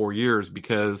it all 4 years,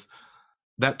 because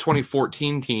that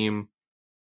 2014 team,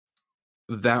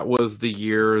 that was the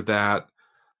year that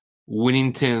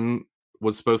Winnington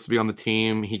was supposed to be on the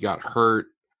team. He got hurt,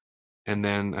 and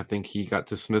then I think he got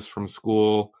dismissed from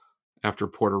school after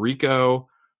Puerto Rico.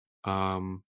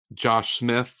 Josh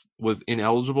Smith was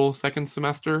ineligible second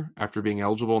semester after being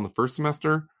eligible in the first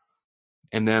semester.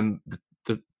 And then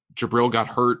the Jabril got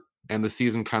hurt, and the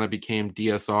season kind of became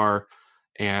DSR,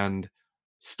 and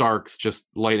Starks just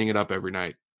lighting it up every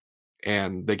night.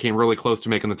 And they came really close to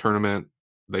making the tournament.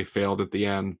 They failed at the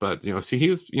end, but so he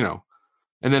was,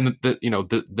 and then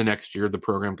the next year the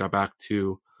program got back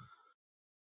to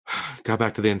the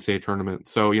NCAA tournament.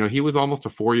 So, he was almost a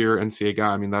 4-year NCAA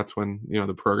guy. I mean, that's when,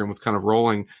 the program was kind of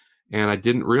rolling, and I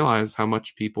didn't realize how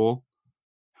much people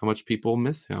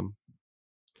miss him.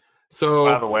 So,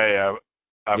 by the way, I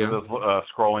was just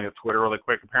scrolling at Twitter really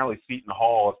quick. Apparently Seton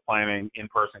Hall is planning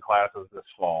in-person classes this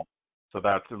fall. So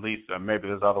that's at least, maybe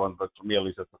there's other ones, but for me, at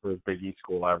least, it's the first Big East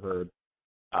school I've heard.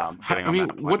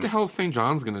 What the hell is St.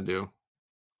 John's going to do?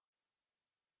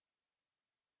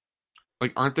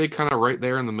 Like, aren't they kind of right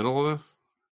there in the middle of this?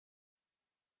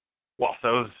 Well,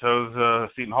 so's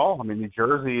Seton Hall. I mean, New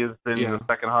Jersey has been the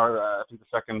second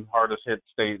hardest hit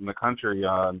state in the country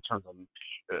in terms of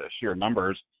sheer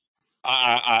numbers.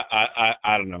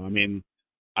 I don't know. I mean,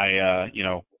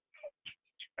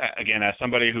 again, as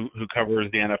somebody who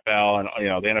covers the NFL, and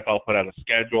the NFL put out a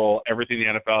schedule. Everything the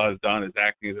NFL has done is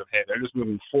acting as if, hey, they're just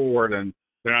moving forward, and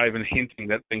they're not even hinting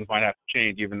that things might have to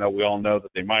change, even though we all know that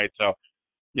they might. So,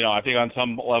 I think on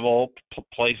some level,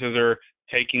 places are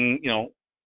taking,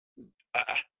 I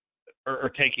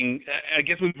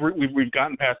guess we've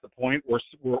gotten past the point where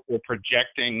we're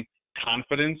projecting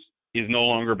confidence is no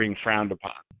longer being frowned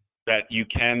upon. That you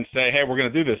can say, hey, we're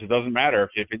going to do this. It doesn't matter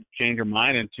if you change your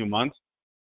mind in 2 months.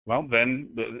 Well, then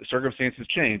the circumstances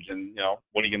change, and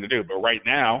what are you going to do? But right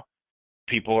now,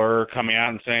 people are coming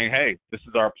out and saying, hey, this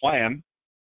is our plan.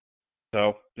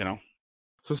 So,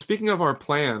 So speaking of our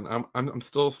plan, I'm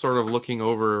still sort of looking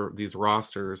over these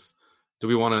rosters. Do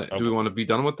we want to be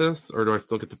done with this, or do I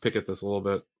still get to pick at this a little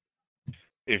bit?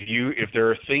 If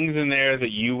there are things in there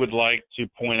that you would like to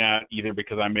point out, either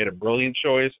because I made a brilliant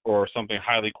choice or something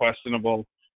highly questionable,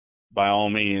 by all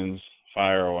means,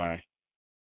 fire away.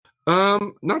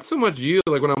 Not so much you.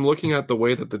 Like when I'm looking at the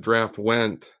way that the draft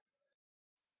went,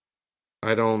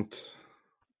 I don't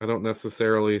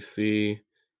necessarily see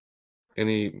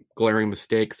any glaring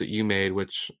mistakes that you made,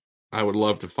 which I would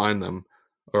love to find them,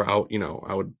 or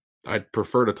I'd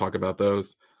prefer to talk about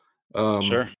those.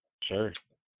 Sure.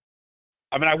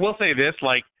 I mean, I will say this,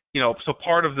 so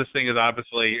part of this thing is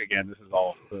obviously, again, this is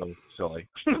all so silly,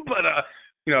 but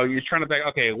you're trying to think,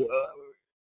 okay,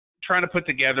 trying to put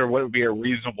together what would be a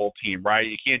reasonable team, right?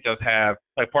 You can't just have,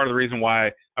 part of the reason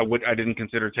why I didn't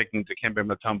consider taking Dikembe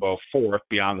Mutombo fourth,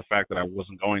 beyond the fact that I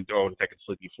wasn't going to take a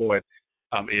Sleepy Floyd,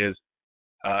 is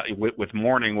with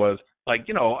Mourning was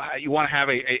you want to have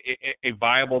a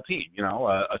viable team,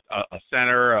 a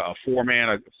center, a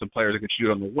four-man, some players that can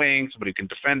shoot on the wing, somebody who can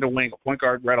defend a wing, a point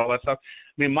guard, all that stuff.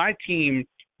 I mean, my team,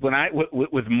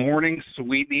 with Mourning,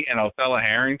 Sweetney, and Othello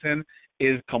Harrington,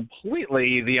 is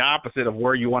completely the opposite of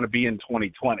where you want to be in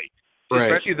 2020.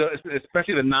 Right.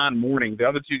 Especially the non-Mourning. The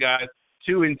other two guys,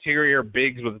 two interior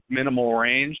bigs with minimal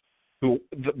range, who,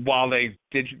 while they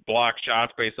did block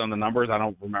shots based on the numbers, I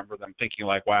don't remember them thinking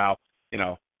wow,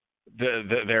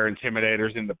 they're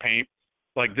intimidators in the paint.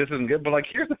 This isn't good. But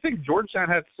here's the thing: Georgetown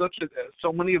had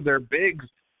so many of their bigs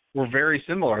were very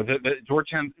similar. The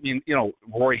Georgetown,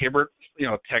 Roy Hibbert,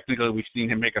 technically we've seen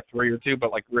him make a three or two,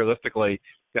 but realistically,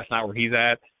 that's not where he's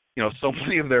at. So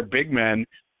many of their big men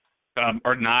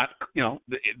are not.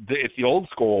 It's the old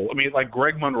school. I mean,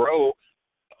 Greg Monroe,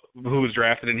 who was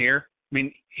drafted in here. I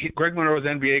mean, Greg Monroe's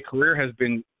NBA career has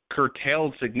been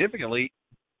curtailed significantly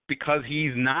because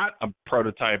he's not a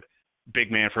prototype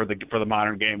big man for the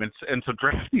modern game. And so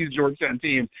drafting these Georgetown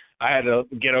teams, I had to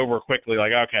get over quickly.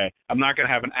 Okay, I'm not going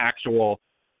to have an actual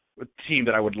team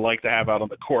that I would like to have out on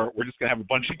the court. We're just going to have a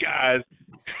bunch of guys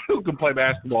who can play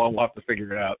basketball, and we'll have to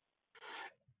figure it out.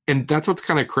 And that's what's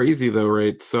kind of crazy, though,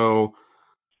 right? So,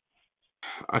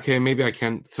 okay, maybe I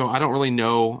can. So I don't really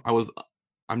know.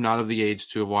 I'm not of the age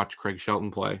to have watched Craig Shelton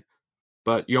play,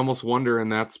 but you almost wonder in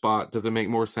that spot, does it make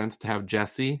more sense to have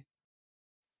Jesse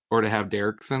or to have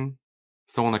Derrickson,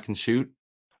 someone that can shoot?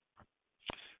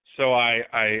 So I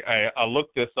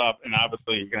looked this up, and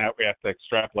obviously we have to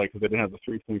extrapolate because they didn't have the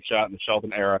three-point shot in the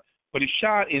Shelton era, but he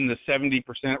shot in the 70%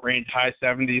 range, high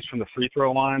 70s from the free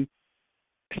throw line.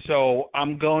 So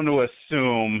I'm going to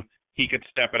assume he could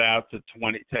step it out to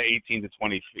 18 to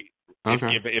 20 feet.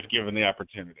 Okay. If given the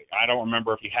opportunity. I don't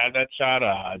remember if he had that shot.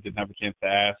 I didn't have a chance to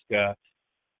ask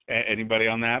anybody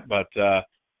on that, but what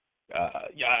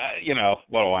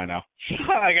do I know?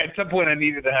 At some point I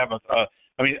needed to have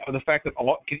the fact that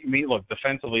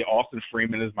defensively Austin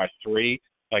Freeman is my three.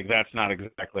 That's not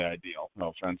exactly ideal.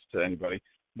 No offense to anybody,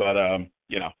 but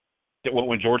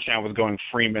when Georgetown was going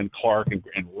Freeman, Clark,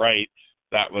 and Wright,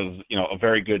 that was a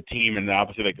very good team, and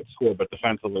obviously they could score, but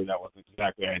defensively that wasn't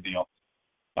exactly ideal.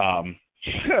 What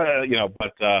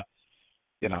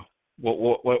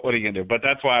are you gonna do? But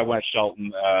that's why I went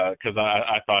Shelton, because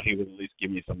I thought he would at least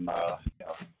give me some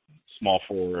small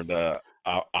forward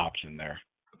option there.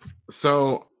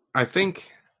 So I think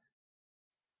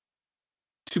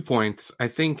 2 points. I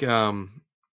think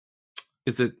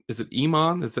is it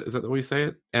Eamon? Is that the way you say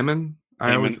it? Eamon?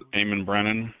 Eamon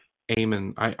Brennan.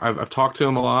 Eamon. I've talked to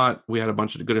him a lot. We had a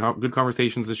bunch of good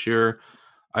conversations this year.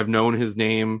 I've known his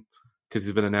name because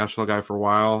he's been a national guy for a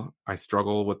while. I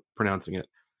struggle with pronouncing it.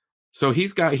 So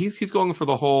he's going for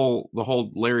the whole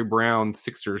Larry Brown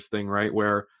Sixers thing, right?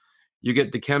 Where you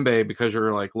get Dikembe because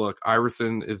you're look,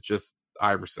 Iverson is just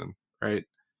Iverson, right?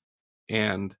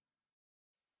 And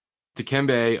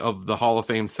Dikembe of the Hall of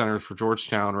Fame centers for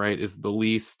Georgetown, right, is the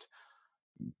least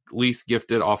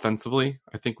gifted offensively.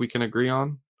 I think we can agree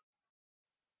on.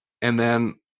 And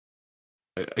then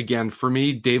again, for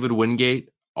me, David Wingate,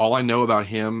 all I know about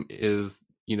him is,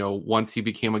 once he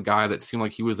became a guy that seemed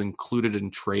like he was included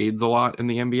in trades a lot in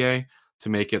the NBA to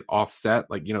make it offset,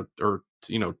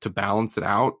 to balance it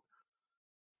out.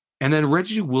 And then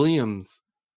Reggie Williams,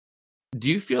 do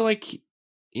you feel like,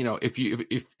 if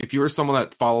you were someone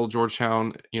that followed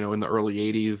Georgetown, in the early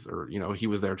 80s, or, he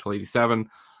was there till 87,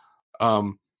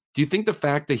 do you think the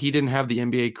fact that he didn't have the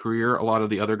NBA career a lot of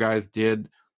the other guys did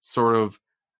sort of,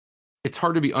 it's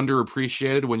hard to be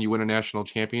underappreciated when you win a national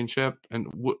championship? And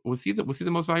was he the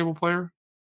most valuable player?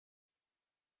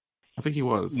 I think he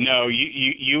was. No,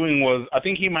 Ewing was. I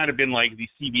think he might have been the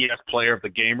CBS player of the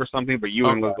game or something, but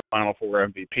Ewing was the Final Four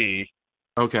MVP.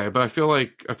 Okay, but I feel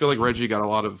like Reggie got a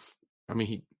lot of. I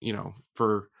mean, he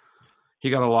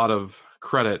got a lot of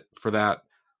credit for that.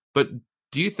 But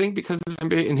do you think because his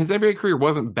NBA career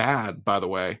wasn't bad, by the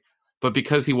way, but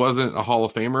because he wasn't a Hall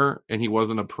of Famer and he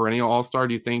wasn't a perennial All-Star,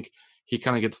 do you think he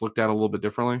kind of gets looked at a little bit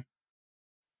differently?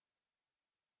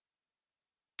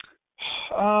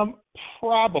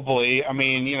 Probably. I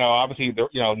mean, obviously,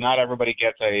 not everybody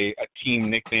gets a team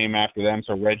nickname after them.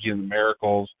 So Reggie and the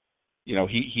Miracles,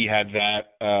 he had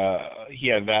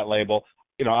that label.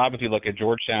 Obviously, look at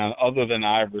Georgetown. Other than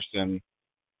Iverson,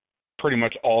 pretty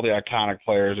much all the iconic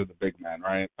players are the big men,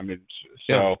 right? I mean,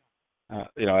 so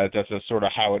that's just sort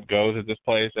of how it goes at this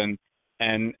place, and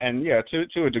yeah,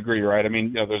 to a degree, right? I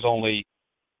mean, there's only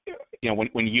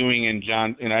when Ewing and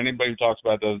John, anybody who talks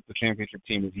about the championship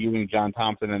team is Ewing, John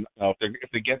Thompson, and if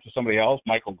they get to somebody else,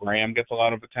 Michael Graham gets a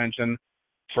lot of attention,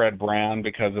 Fred Brown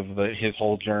because of his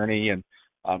whole journey, and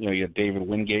you have David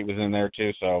Wingate was in there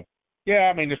too. So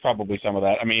yeah, I mean, there's probably some of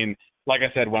that. I mean, like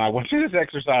I said, when I went through this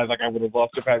exercise, I would have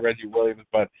loved to have had Reggie Williams,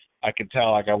 but I could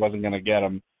tell I wasn't going to get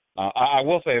him. I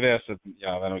will say this,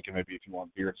 then we can maybe if you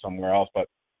want Beard somewhere else, but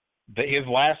his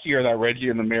last year, that Reggie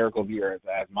and the Miracles year,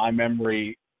 as my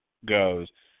memory goes,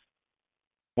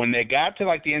 when they got to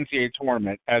the NCAA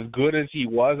tournament, as good as he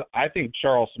was, I think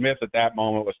Charles Smith at that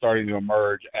moment was starting to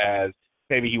emerge as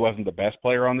maybe he wasn't the best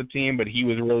player on the team, but he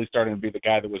was really starting to be the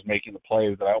guy that was making the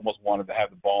plays that I almost wanted to have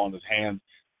the ball in his hands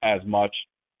as much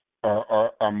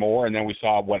or more. And then we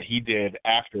saw what he did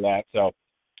after that. So,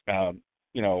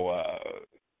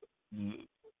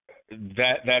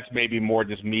 that's maybe more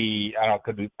just me. I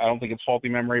don't think it's faulty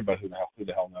memory, but who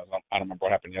the hell knows? I don't remember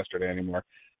what happened yesterday anymore.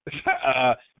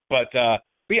 But yeah,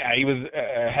 he was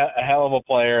a hell of a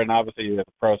player, and obviously the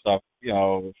pro stuff,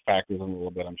 factors in a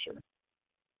little bit, I'm sure.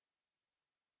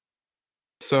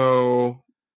 So,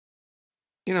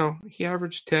 he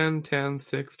averaged 10, 10,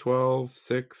 6, 12,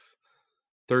 6,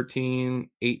 13,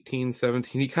 18,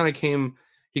 17. He kind of came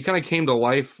to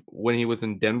life when he was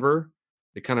in Denver.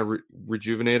 It kind of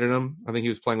rejuvenated him. I think he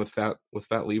was playing with Fat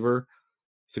Lever,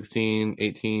 16,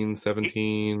 18,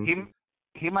 17.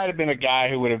 He might have been a guy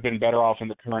who would have been better off in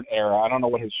the current era. I don't know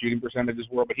what his shooting percentages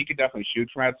were, but he could definitely shoot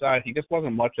from outside. He just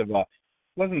wasn't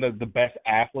the best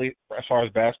athlete as far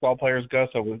as basketball players go.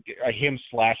 So him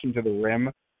slashing to the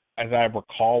rim, as I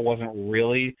recall, wasn't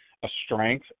really a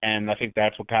strength. And I think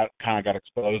that's what kind of got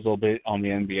exposed a little bit on the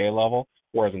NBA level.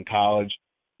 Whereas in college,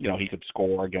 he could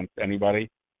score against anybody.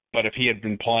 But if he had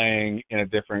been playing in a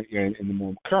different, in the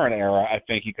more current era, I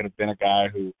think he could have been a guy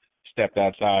who stepped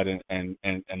outside and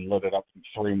lit it up from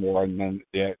three more, and then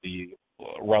the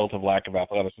relative lack of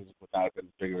athleticism would not have been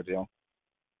as big of a deal.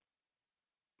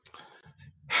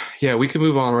 Yeah, we can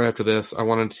move on right after this. I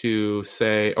wanted to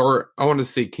see,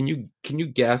 can you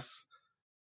guess,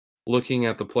 looking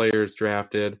at the players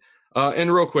drafted,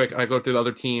 and real quick, I go through the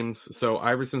other teams. So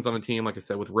Iverson's on a team, like I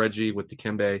said, with Reggie, with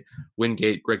Dikembe,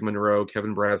 Wingate, Greg Monroe,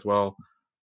 Kevin Braswell,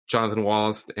 Jonathan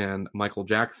Wallace, and Michael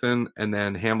Jackson. And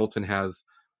then Hamilton has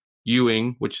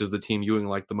Ewing, which is the team Ewing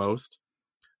liked the most.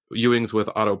 Ewing's with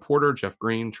Otto Porter, Jeff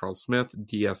Green, Charles Smith,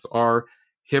 DSR,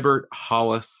 Hibbert,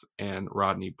 Hollis, and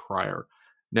Rodney Pryor.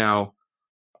 Now,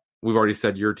 we've already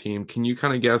said your team. Can you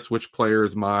kind of guess which player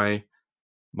is my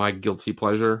guilty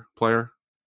pleasure player?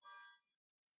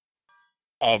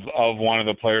 Of one of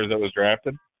the players that was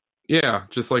drafted? Yeah,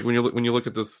 just like when you look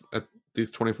at these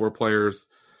 24 players,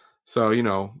 so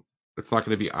it's not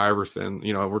going to be Iverson.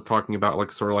 We're talking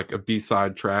about sort of a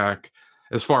B-side track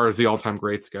as far as the all-time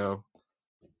greats go.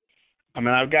 I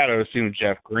mean, I've got to assume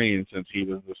Jeff Green, since he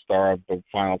was the star of the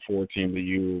Final Four team that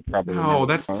you probably. No,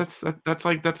 that's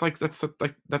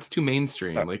too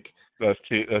mainstream. That's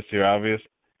too obvious.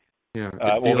 Yeah.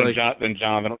 Then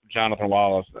Jonathan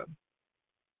Wallace then.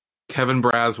 Kevin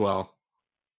Braswell.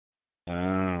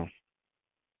 Oh.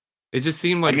 It just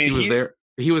seemed like he was there.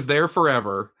 He was there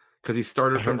forever because he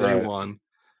started from day one,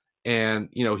 and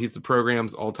he's the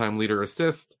program's all-time leader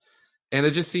assist, and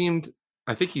it just seemed.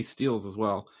 I think he steals as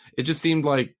well. It just seemed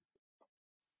like,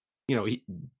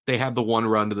 they had the one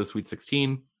run to the Sweet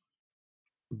 16,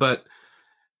 but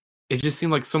it just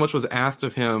seemed like so much was asked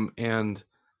of him, and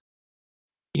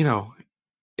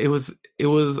it was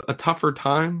a tougher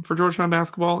time for Georgetown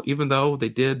basketball, even though they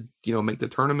did make the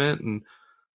tournament, and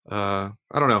I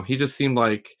don't know. He just seemed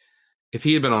like if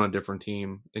he had been on a different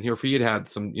team, and if he had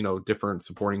some different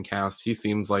supporting cast, he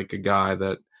seems like a guy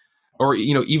that. Or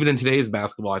even in today's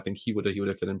basketball, I think he would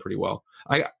have fit in pretty well.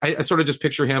 I sort of just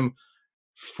picture him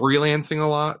freelancing a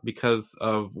lot because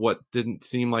of what didn't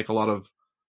seem like a lot of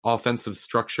offensive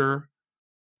structure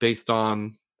based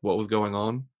on what was going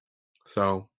on.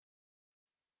 So,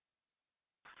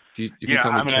 If you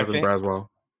tell me Kevin Braswell.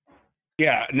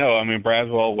 Yeah, no, I mean,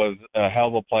 Braswell was a hell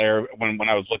of a player. When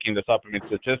I was looking this up, I mean,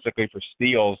 statistically for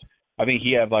steals, I think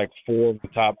he had like 4 of the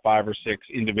top 5 or 6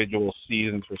 individual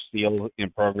seasons for steals in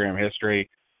program history.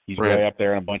 He's way up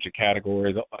there in a bunch of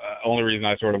categories. Only reason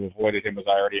I sort of avoided him was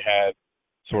I already had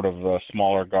sort of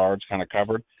smaller guards kind of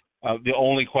covered. The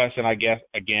only question, I guess,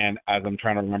 again, as I'm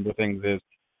trying to remember things, is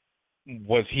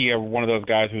was he one of those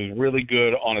guys who was really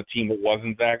good on a team that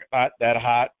wasn't that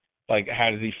hot? Like, how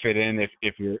does he fit in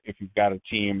if you've got a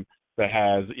team that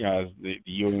has, you know, as the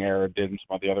Ewing era did and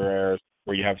some of the other eras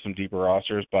where you have some deeper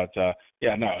rosters? But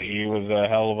yeah, no, he was a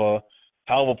hell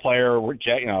of a player.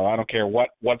 You know, I don't care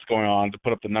what's going on. To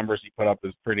put up the numbers he put up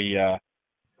is pretty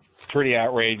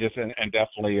outrageous and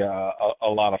definitely a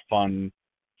lot of fun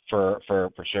for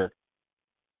sure.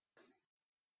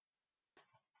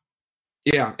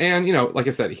 Yeah, and you know, like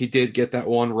I said, he did get that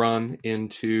one run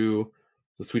into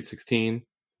the Sweet 16,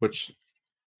 which,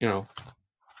 you know,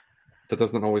 that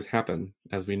doesn't always happen,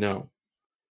 as we know.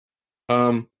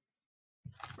 Do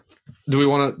we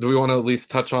want to at least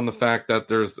touch on the fact that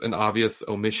there's an obvious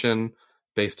omission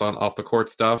based on off the court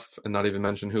stuff, and not even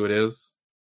mention who it is?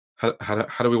 How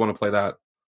do we want to play that?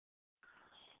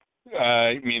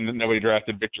 You mean that nobody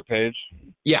drafted Victor Page?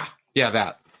 Yeah,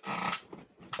 that.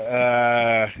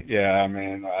 Yeah, I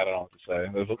mean, I don't know what to say.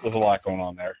 There's a lot going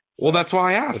on there. Well, that's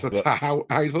why I asked. That's how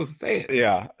are you supposed to say it?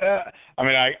 Yeah. I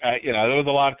mean, I you know, there was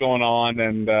a lot going on,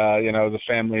 and you know, it was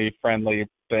a family-friendly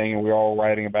thing, and we were all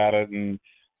writing about it, and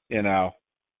you know,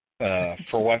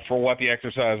 for what the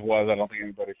exercise was, I don't think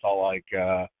anybody felt like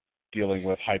dealing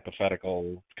with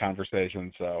hypothetical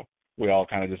conversations, so we all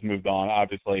kind of just moved on.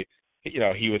 Obviously, you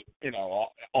know, he was, you know,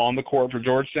 on the court for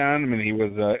Georgetown. I mean, he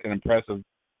was an impressive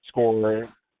scorer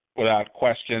without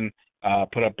question,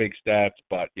 put up big stats,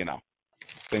 but, you know,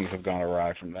 things have gone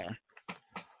awry from there.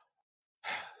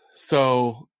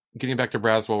 So, getting back to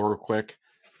Braswell real quick,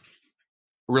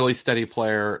 really steady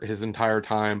player his entire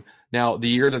time. Now, the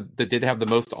year that did have the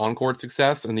most on-court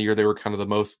success and the year they were kind of the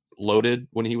most loaded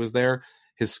when he was there,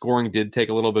 his scoring did take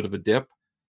a little bit of a dip.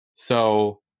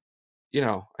 So, you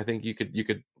know, I think you could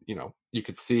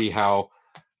see how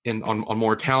on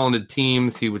more talented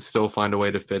teams he would still find a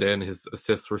way to fit in. His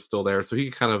assists were still there, so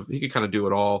he could kind of do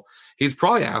it all. He's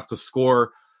probably asked to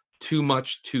score too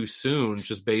much too soon,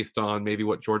 just based on maybe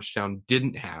what Georgetown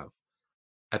didn't have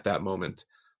at that moment.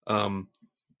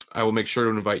 I will make sure to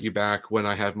invite you back when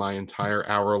I have my entire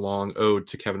hour-long ode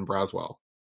to Kevin Braswell.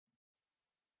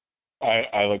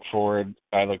 I look forward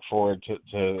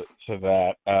to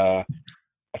that. I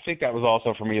think that was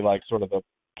also for me, like, sort of the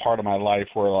part of my life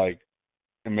where, like,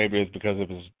 and maybe it's because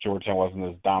Georgetown wasn't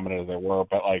as dominant as they were,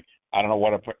 but, like, I don't know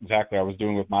what exactly I was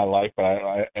doing with my life, but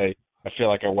I feel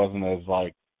like I wasn't as,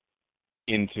 like,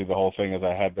 into the whole thing as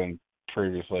I had been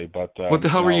previously. But what the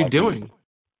hell were you doing?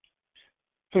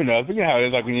 Who knows? But you know how it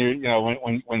is, like,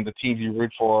 when the teams you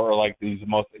root for are like these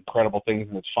most incredible things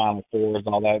and it's Final Fours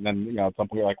and all that, and then, you know, at some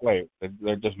point you're like, wait,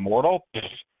 they're just mortal?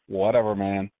 Whatever,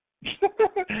 man.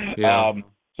 Yeah.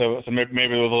 So maybe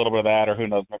there was a little bit of that, or who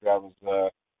knows? Maybe I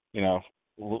was, you know,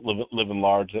 living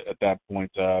large at that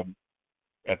point.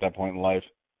 At that point in life.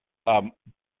 By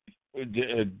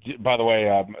the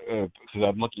way, because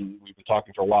I'm looking, we've been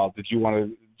talking for a while. Did we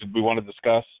want to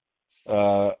discuss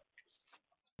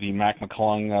the Mac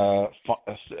McClung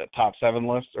top 7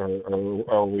 list, or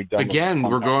are we done? Again,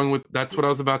 we're going with. That's what I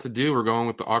was about to do. We're going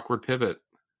with the awkward pivot.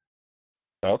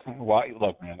 Okay. Well,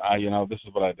 look, man. This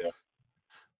is what I do.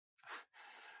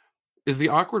 Is the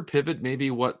awkward pivot maybe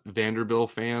what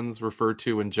Vanderbilt fans refer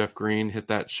to when Jeff Green hit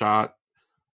that shot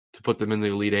to put them in the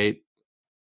Elite Eight?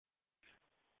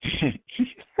 It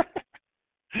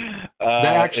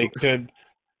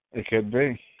could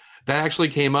be. That actually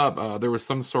came up. There was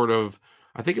some sort of,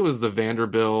 I think it was the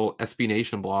Vanderbilt SB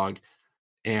Nation blog,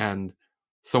 and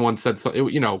someone said,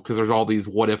 you know, because there's all these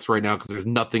what ifs right now because there's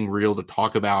nothing real to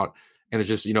talk about, and it's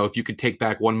just, you know, if you could take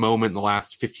back one moment in the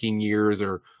last 15 years,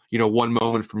 or, you know, one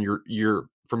moment from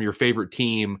your favorite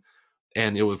team,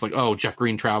 and it was like, oh, Jeff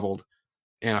Green traveled,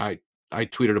 and I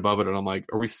tweeted above it, and I'm like,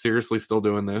 are we seriously still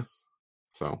doing this?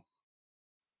 So.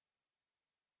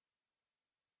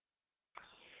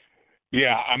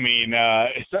 Yeah, I mean,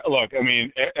 look, I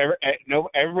mean,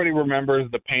 everybody remembers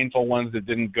the painful ones that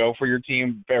didn't go for your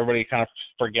team. Everybody kind of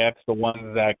forgets the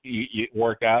ones that you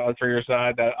worked out for your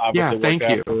side. That obviously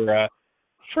worked out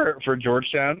for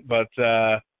Georgetown, but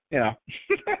you know,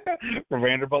 for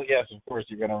Vanderbilt, yes, of course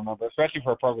you're going to remember, especially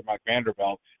for a program like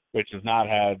Vanderbilt, which has not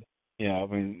had, you know,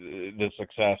 I mean, the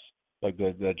success like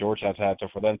the Georgetown's had. So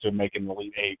for them to make an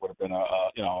Elite Eight would have been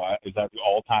you know, is that the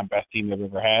all-time best team they've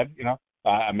ever had? You know.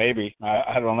 Maybe.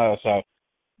 I don't know. So,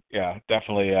 yeah,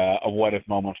 definitely a what if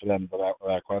moment for them for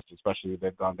that question, especially if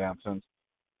they've gone down since.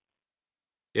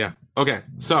 Yeah. Okay.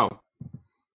 So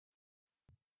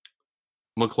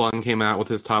McClung came out with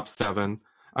his top 7.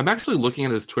 I'm actually looking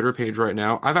at his Twitter page right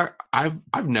now.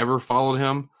 I've never followed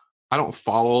him. I don't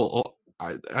follow.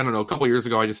 I don't know. A couple years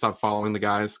ago, I just stopped following the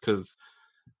guys because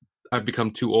I've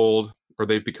become too old or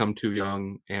they've become too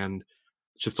young, and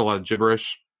it's just a lot of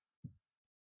gibberish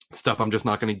stuff. I'm just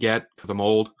not going to get because I'm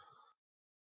old.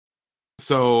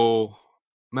 So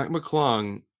Mac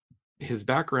McClung, his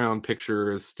background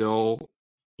picture is still,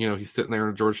 he's sitting there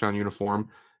in a Georgetown uniform.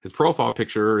 His profile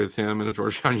picture is him in a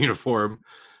Georgetown uniform.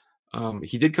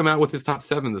 He did come out with his top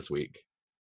 7 this week.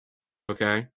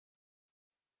 Okay.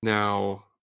 Now,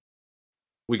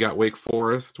 we got Wake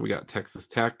Forest, we got Texas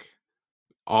Tech,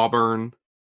 Auburn,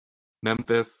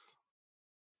 Memphis,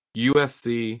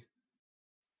 USC,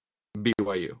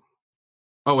 BYU.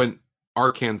 Oh, and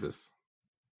Arkansas.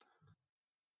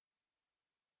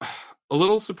 A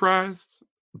little surprised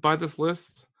by this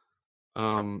list.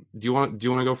 Do you want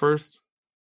to go first?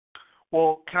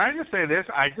 Well, can I just say this?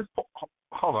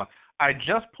 Hold on. I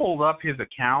just pulled up his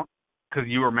account because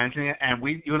you were mentioning it, and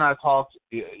you and I talked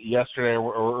yesterday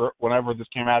or whenever this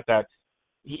came out that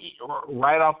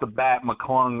right off the bat,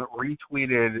 McClung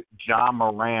retweeted John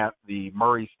Morant, the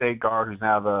Murray State guard, who's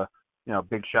now the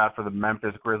big shot for the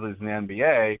Memphis Grizzlies in the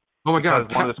NBA. Oh my God,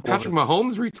 Patrick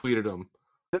Mahomes retweeted him.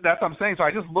 That's what I'm saying. So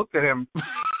I just looked at him.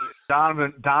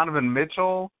 Donovan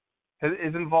Mitchell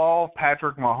is involved.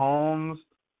 Patrick Mahomes,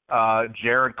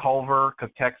 Jared Culver,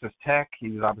 because Texas Tech,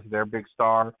 he's obviously their big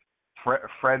star.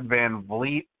 Fred Van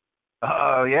Vliet.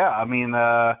 Yeah, I mean,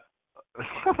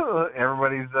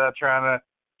 everybody's trying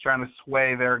to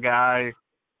sway their guy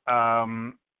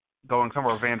going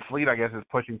somewhere. Van Vliet, I guess, is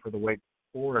pushing for the Wake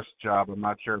Forest job. I'm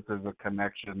not sure if there's a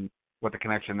connection. What the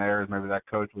connection there is? Maybe that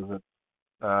coach was at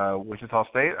Wichita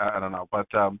State. I don't know, but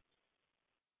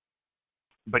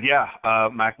yeah,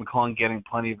 Mac McClung getting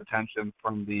plenty of attention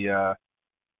from the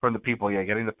people. Yeah,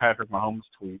 getting the Patrick Mahomes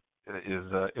tweet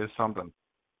is something.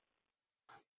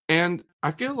 And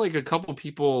I feel like a couple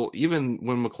people, even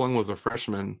when McClung was a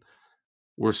freshman,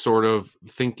 were sort of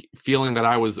feeling that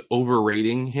I was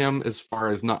overrating him as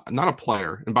far as not a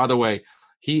player. And by the way,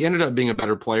 he ended up being a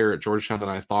better player at Georgetown than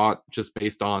I thought, just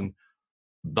based on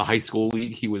the high school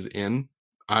league he was in.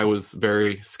 I was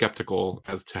very skeptical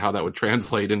as to how that would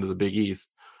translate into the Big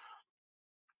East.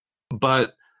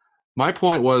 But my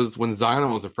point was, when Zion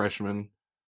was a freshman,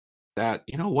 that,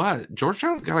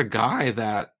 Georgetown's got a guy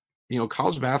that,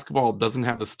 college basketball doesn't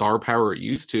have the star power it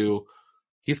used to.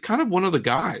 He's kind of one of the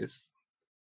guys.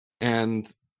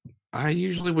 And I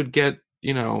usually would get,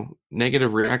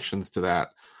 negative reactions to that.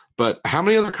 But how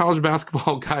many other college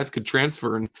basketball guys could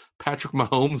transfer and Patrick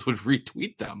Mahomes would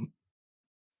retweet them?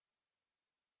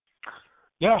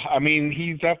 Yeah, I mean,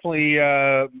 he's definitely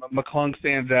McClung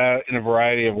stands out in a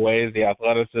variety of ways. The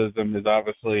athleticism is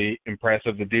obviously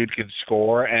impressive. The dude could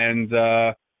score, and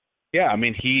yeah, I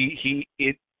mean,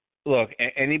 look,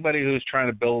 anybody who's trying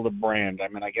to build a brand. I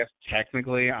mean, I guess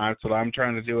technically that's what I'm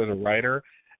trying to do as a writer,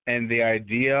 and the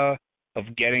idea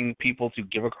of getting people to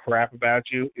give a crap about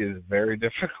you is very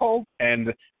difficult,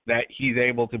 and that he's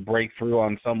able to break through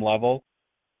on some level,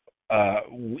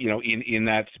 in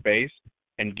that space.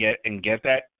 And get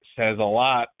that says a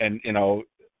lot, and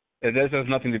this has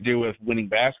nothing to do with winning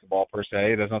basketball per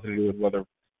se. It has nothing to do with whether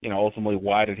ultimately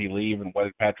why did he leave and what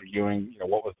did Patrick Ewing,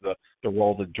 what was the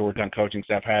role the Georgetown coaching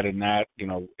staff had in that,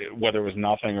 whether it was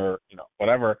nothing or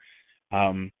whatever.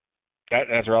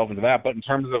 That's relevant to that. But in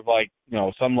terms of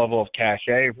some level of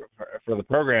cachet for the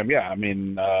program, yeah, I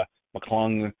mean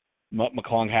McClung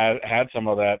had some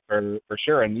of that for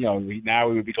sure, and now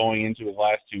we would be going into his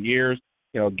last 2 years.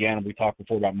 Again, we talked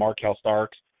before about Markelle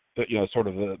Starks, sort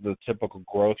of the typical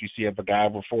growth you see of a guy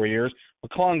over 4 years.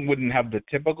 McClung wouldn't have the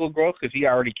typical growth because he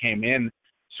already came in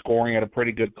scoring at a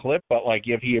pretty good clip. But,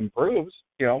 if he improves,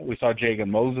 we saw Jagan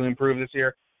Mosley improve this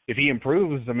year. If he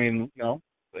improves, I mean,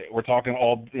 we're talking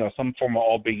all, some form of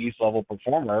all Big East level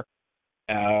performer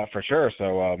for sure.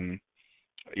 So,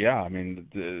 yeah, I mean,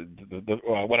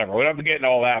 whatever. We don't have to get into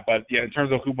all that. But, yeah, in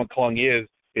terms of who McClung is,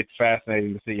 it's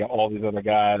fascinating to see all these other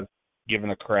guys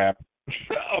giving a crap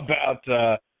about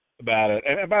it.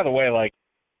 And by the way,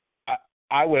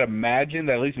 I would imagine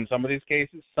that at least in some of these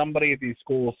cases, somebody at these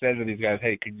schools said to these guys,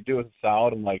 "Hey, could you do us a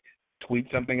solid and tweet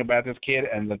something about this kid?"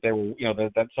 And that they were,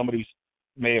 that somebody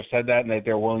may have said that and that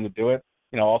they're willing to do it.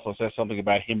 Also says something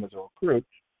about him as a recruit.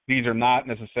 These are not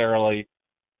necessarily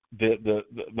the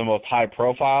most high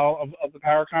profile of the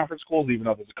power conference schools, even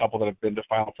though there's a couple that have been to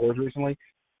Final Fours recently.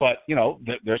 But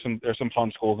there's some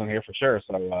fun schools in here for sure.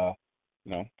 So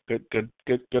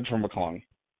good for McClung.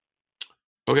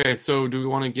 Okay, so do we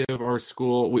want to give our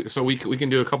school? We can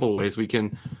do a couple of ways. We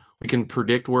can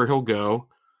predict where he'll go.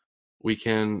 We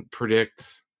can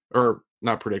predict, or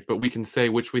not predict, but we can say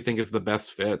which we think is the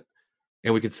best fit,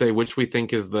 and we could say which we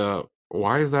think is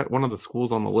why is that one of the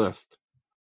schools on the list?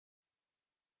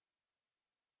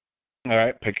 All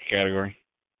right, pick a category.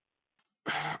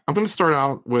 I'm going to start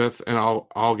out with, and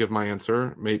I'll give my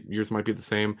answer. Maybe yours might be the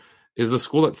same. Is the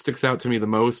school that sticks out to me the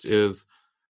most is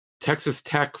Texas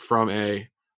Tech from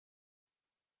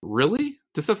really?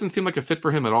 This doesn't seem like a fit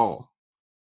for him at all.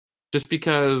 Just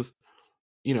because,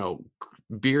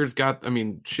 Beard's got,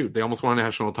 they almost won a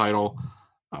national title.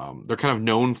 They're kind of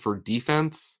known for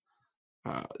defense.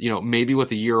 Maybe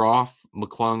with a year off,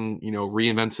 McClung,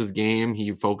 reinvents his game.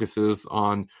 He focuses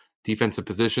on defensive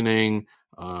positioning,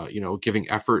 giving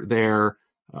effort there,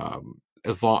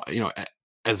 as well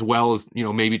as,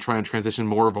 maybe trying to transition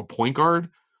more of a point guard.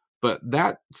 But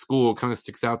that school kind of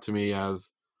sticks out to me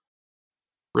as,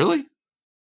 really?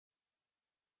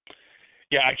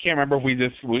 Yeah, I can't remember if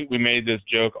we made this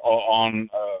joke on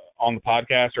the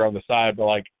podcast or on the side,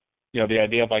 but the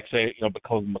idea of say,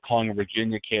 because McClung, a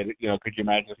Virginia kid, could you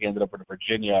imagine if he ended up in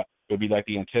Virginia? It would be like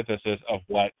the antithesis of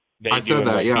what they do and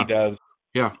what he does.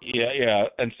 Yeah. Yeah.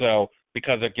 And so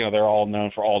because they're all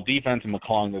known for all defense, and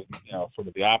McClung is sort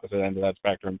of the opposite end of that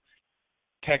spectrum.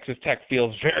 Texas Tech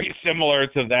feels very similar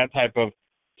to that type of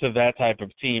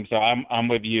team. So I'm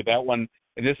with you. That one.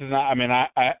 This is not.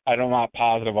 I'm not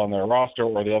positive on their roster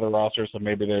or the other roster. So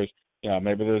maybe there's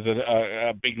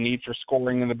a big need for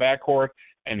scoring in the backcourt,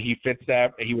 and he fits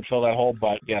that. He would fill that hole.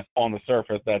 But yes, on the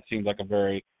surface, that seems like a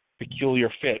very peculiar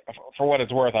fit. For what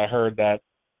it's worth, I heard that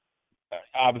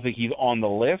obviously he's on the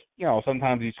list.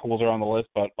 Sometimes these schools are on the list,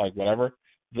 but whatever.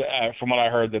 From what I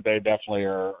heard, that they definitely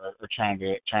are trying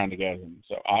to get him.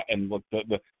 So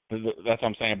that's what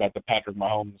I'm saying about the Patrick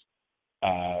Mahomes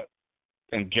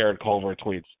and Jared Culver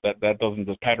tweets. That doesn't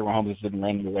just Patrick Mahomes just didn't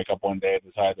randomly wake up one day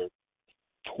and decide to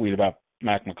tweet about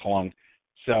Mac McClung.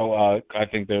 So I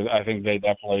think they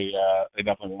definitely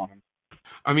want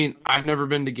him. I've never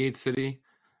been to Gate City,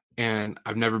 and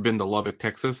I've never been to Lubbock,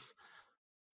 Texas.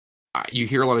 You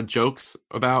hear a lot of jokes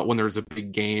about when there's a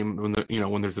big game,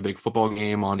 when there's a big football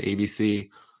game on ABC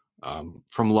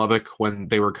from Lubbock, when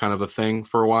they were kind of a thing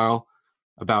for a while,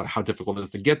 about how difficult it is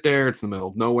to get there. It's in the middle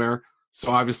of nowhere. So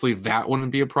obviously that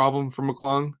wouldn't be a problem for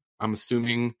McClung. I'm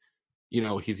assuming,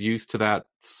 he's used to that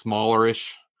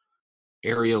smaller-ish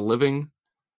area living.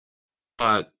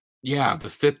 But yeah, the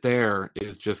fit there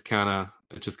is just kind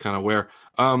of where.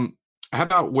 How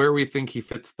about where we think he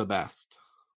fits the best?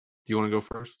 Do you want to go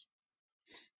first?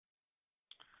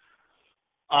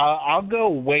 I'll go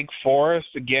Wake Forest.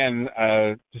 Again,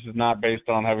 this is not based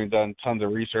on having done tons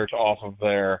of research off of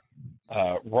their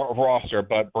roster,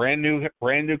 but brand new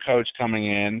coach coming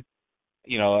in.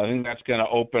 I think that's going to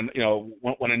open.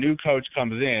 When a new coach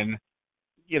comes in,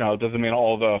 it doesn't mean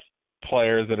all the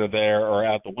players that are there are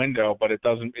out the window, but it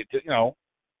doesn't.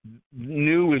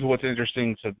 New is what's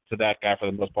interesting to that guy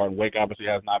for the most part. Wake obviously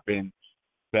has not been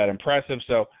that impressive,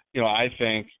 so I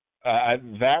think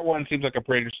that one seems like a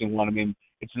pretty interesting one.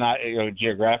 It's not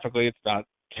geographically, it's not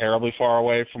terribly far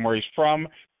away from where he's from.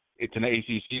 It's an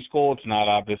ACC school. It's not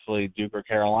obviously Duke or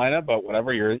Carolina, but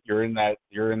whatever, you're in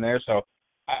there. So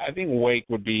I think Wake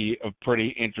would be a pretty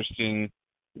interesting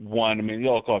one.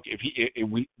 Look, if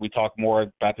we talk more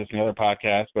about this in the other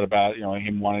podcast, but about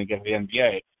him wanting to get to the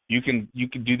NBA, you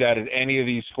can do that at any of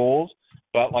these schools.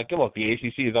 But look, the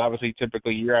ACC is obviously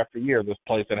typically year after year this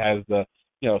place that has the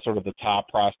sort of the top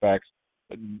prospects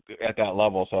at that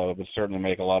level. So it would certainly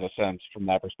make a lot of sense from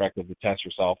that perspective to test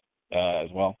yourself as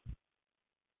well.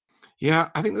 Yeah,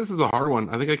 I think this is a hard one.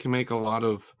 I think I can make a lot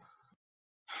of,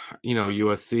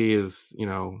 USC is,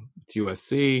 it's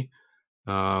USC.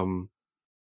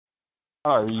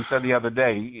 You said the other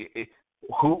day,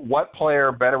 what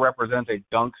player better represents a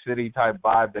Dunk City type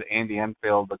vibe than Andy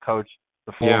Enfield, the coach,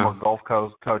 the former Gulf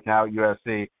Coast coach now at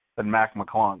USC, than Mac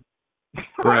McClung?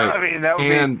 Right. that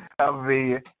would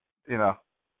be.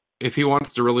 If he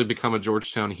wants to really become a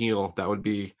Georgetown heel, that would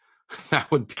be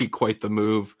quite the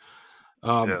move.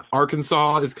 Yes.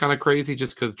 Arkansas is kind of crazy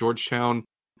just because Georgetown,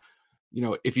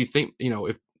 if you think,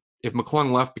 if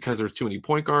McClung left because there's too many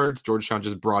point guards, Georgetown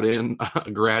just brought in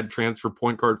a grad transfer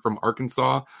point guard from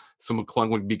Arkansas. So McClung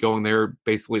would be going there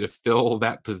basically to fill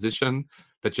that position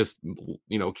that just,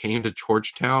 came to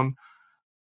Georgetown.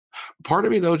 Part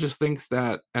of me, though, just thinks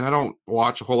that, and I don't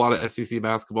watch a whole lot of SEC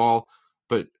basketball,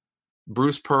 but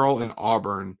Bruce Pearl and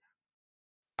Auburn,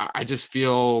 I just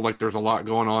feel like there's a lot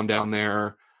going on down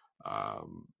there.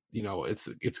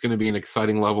 it's going to be an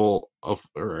exciting level of,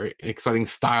 or an exciting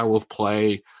style of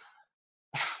play.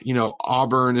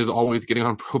 Auburn is always getting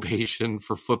on probation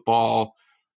for football.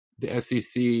 The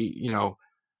SEC,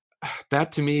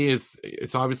 that to me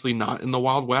it's obviously not in the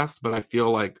Wild West, but I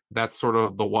feel like that's sort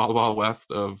of the Wild Wild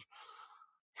West of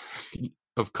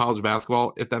college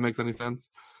basketball, if that makes any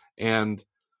sense. And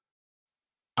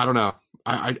I don't know.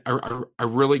 I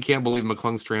really can't believe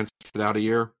McClung's transferred out a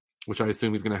year, which I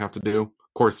assume he's going to have to do.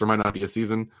 Of course, there might not be a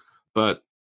season, but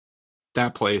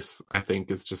that place, I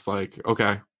think, is just like,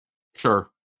 okay,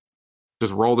 sure.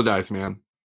 Just roll the dice, man.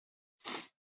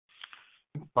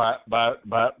 By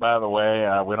the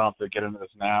way, we don't have to get into this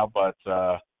now, but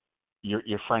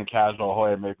your friend Casual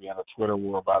Hoya may be on a Twitter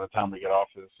war by the time we get off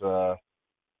this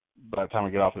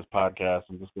podcast.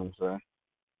 I'm just going to say.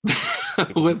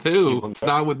 With who? It's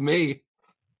not with me.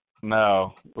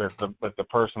 No, with the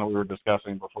person that we were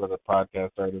discussing before the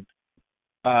podcast started.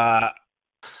 But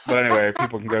anyway,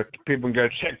 people can go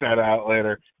check that out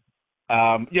later.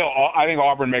 I think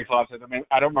Auburn makes a lot of sense. I mean,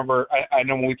 I don't remember. I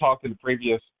know when we talked in the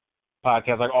previous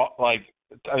podcast, like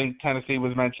I think Tennessee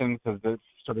was mentioned because it's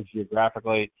sort of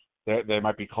geographically they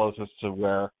might be closest to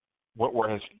where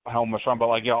his home was from. But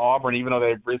Auburn, even though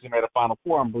they've recently made a Final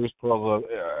Four and Bruce Pearl's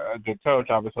a good coach,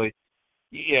 obviously,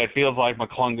 it feels like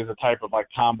McClung is a type of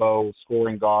combo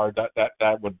scoring guard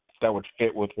that would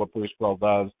fit with what Bruce Pearl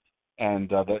does,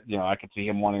 and I could see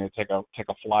him wanting to take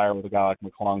a flyer with a guy like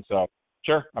McClung. So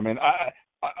sure, I mean,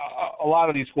 a lot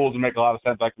of these schools would make a lot of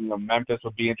sense. Like Memphis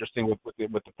would be interesting with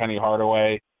the Penny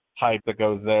Hardaway hype that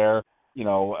goes there.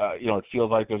 It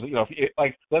feels like there's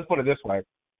let's put it this way.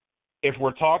 If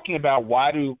we're talking about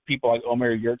why do people like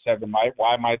Omer Yurtseven,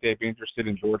 why might they be interested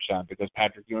in Georgetown? Because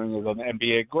Patrick Ewing is on the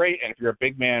NBA, great. And if you're a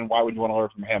big man, why would you want to learn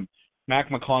from him? Mac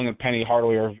McClung and Penny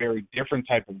Hardaway are very different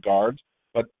type of guards,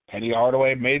 but Penny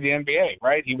Hardaway made the NBA,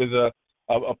 right? He was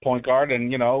a point guard,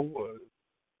 and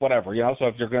whatever. So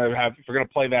if you're gonna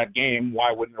play that game,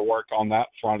 why wouldn't it work on that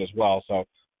front as well? So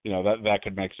that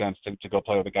could make sense to go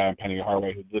play with a guy in Penny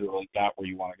Hardaway who literally got where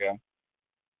you want to go.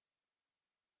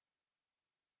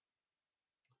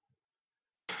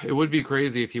 It would be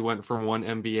crazy if he went from one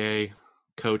NBA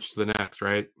coach to the next,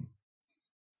 right?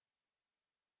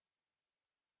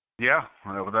 Yeah,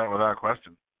 without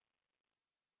question.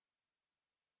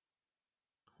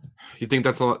 You think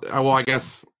that's a lot? Well, I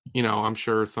guess, I'm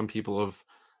sure some people have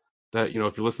that,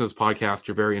 if you listen to this podcast,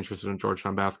 you're very interested in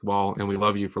Georgetown basketball, and we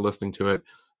love you for listening to it.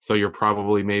 So you're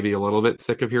probably maybe a little bit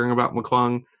sick of hearing about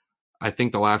McClung. I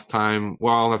think the last time,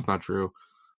 well, that's not true.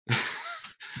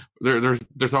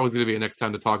 There's always going to be a next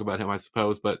time to talk about him, I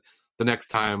suppose, but the next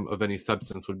time of any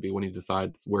substance would be when he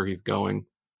decides where he's going.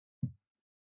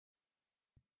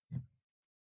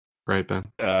 Right,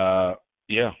 Ben?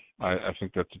 Yeah, I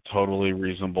think that's a totally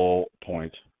reasonable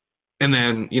point. And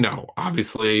then,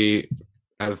 obviously,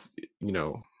 as,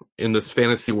 in this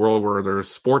fantasy world where there's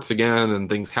sports again and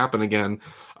things happen again,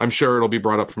 I'm sure it'll be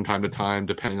brought up from time to time,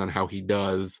 depending on how he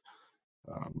does.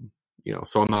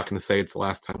 So I'm not going to say it's the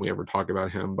last time we ever talk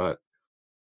about him, but,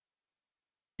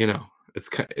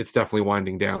 it's definitely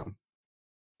winding down.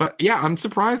 But yeah, I'm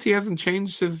surprised he hasn't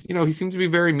changed his, he seems to be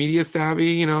very media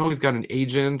savvy. He's got an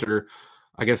agent, or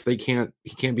I guess he can't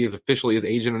be as officially his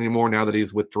agent anymore now that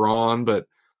he's withdrawn, but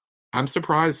I'm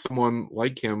surprised someone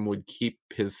like him would keep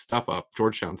his stuff up.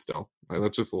 Georgetown still.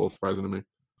 That's just a little surprising to me.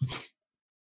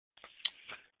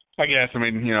 I guess,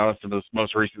 it's the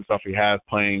most recent stuff he has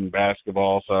playing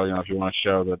basketball. So, if you want to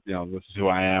show that, this is who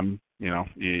I am,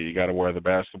 you got to wear the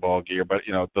basketball gear. But,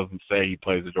 it doesn't say he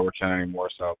plays at Georgetown anymore.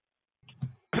 So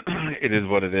it is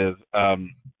what it is.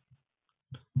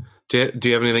 Do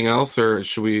you have anything else, or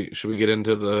should we get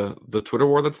into the Twitter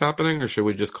war that's happening, or should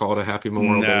we just call it a happy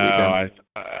Memorial Day weekend?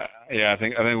 I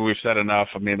think we've said enough.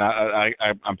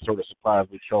 I'm sort of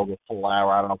surprised we filled a full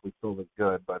hour. I don't know if we filled it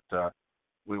good, but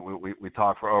we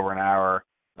talked for over an hour.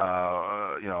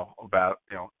 About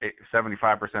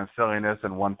 75% silliness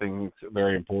and one thing that's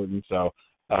very important. So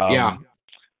yeah,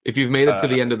 if you've made it to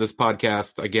the end of this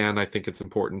podcast, again, I think it's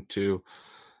important to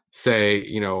say,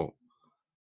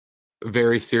 a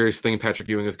very serious thing Patrick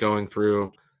Ewing is going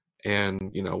through,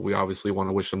 and we obviously want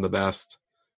to wish him the best.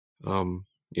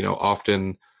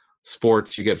 Often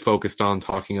sports, you get focused on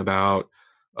talking about,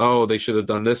 oh, they should have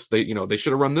done this, they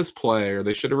should have run this play, or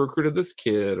they should have recruited this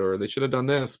kid, or they should have done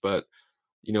this. But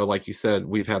like you said,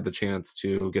 we've had the chance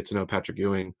to get to know Patrick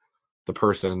Ewing, the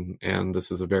person, and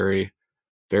this is a very,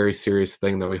 very serious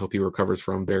thing that we hope he recovers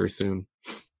from very soon.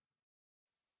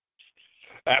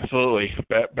 Absolutely.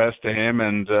 Best to him.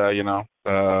 And,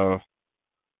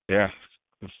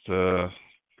 it's a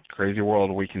crazy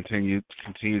world we continue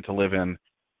to live in.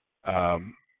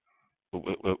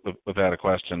 without a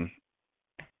question.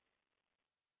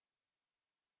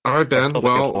 All right, Ben.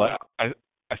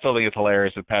 I still think it's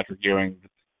hilarious that Patrick Ewing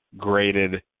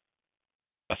graded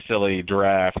a silly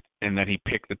draft and then he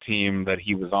picked the team that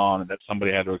he was on, and that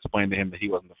somebody had to explain to him that he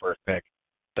wasn't the first pick.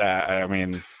 That's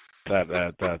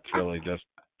really just.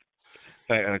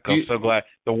 I'm so glad.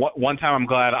 The one time I'm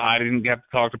glad I didn't get to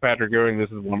talk to Patrick Ewing. This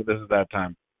is that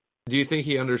time. Do you think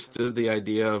he understood the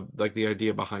idea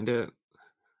behind it?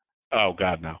 Oh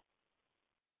God, no.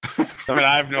 I mean,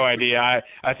 I have no idea.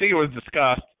 I think it was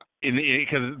discussed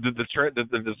because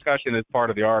the discussion is part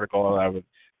of the article. I would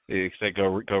say go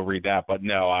read that, but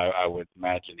no, I would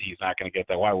imagine he's not going to get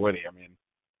that. Why would he? I mean,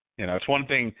 it's one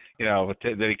thing,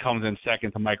 that he comes in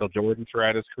second to Michael Jordan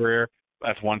throughout his career.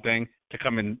 That's one thing. To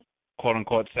come in quote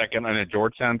unquote second in a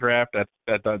Georgetown draft,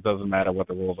 that doesn't matter what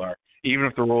the rules are. Even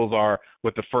if the rules are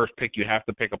with the first pick, you have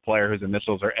to pick a player whose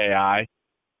initials are AI.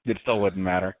 It still wouldn't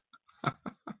matter.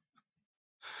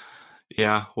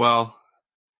 Yeah, well,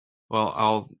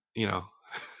 I'll,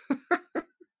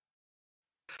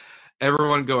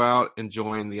 everyone go out and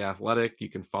join The Athletic. You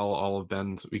can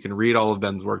read all of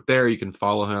Ben's work there. You can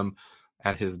follow him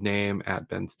at his name, at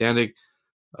Ben Standig.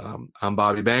 I'm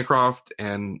Bobby Bancroft,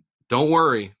 and don't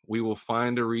worry, we will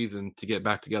find a reason to get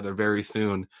back together very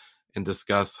soon and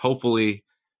discuss, hopefully,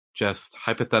 just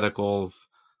hypotheticals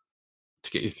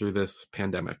to get you through this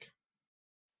pandemic.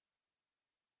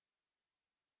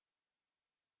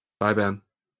 Bye, Ben.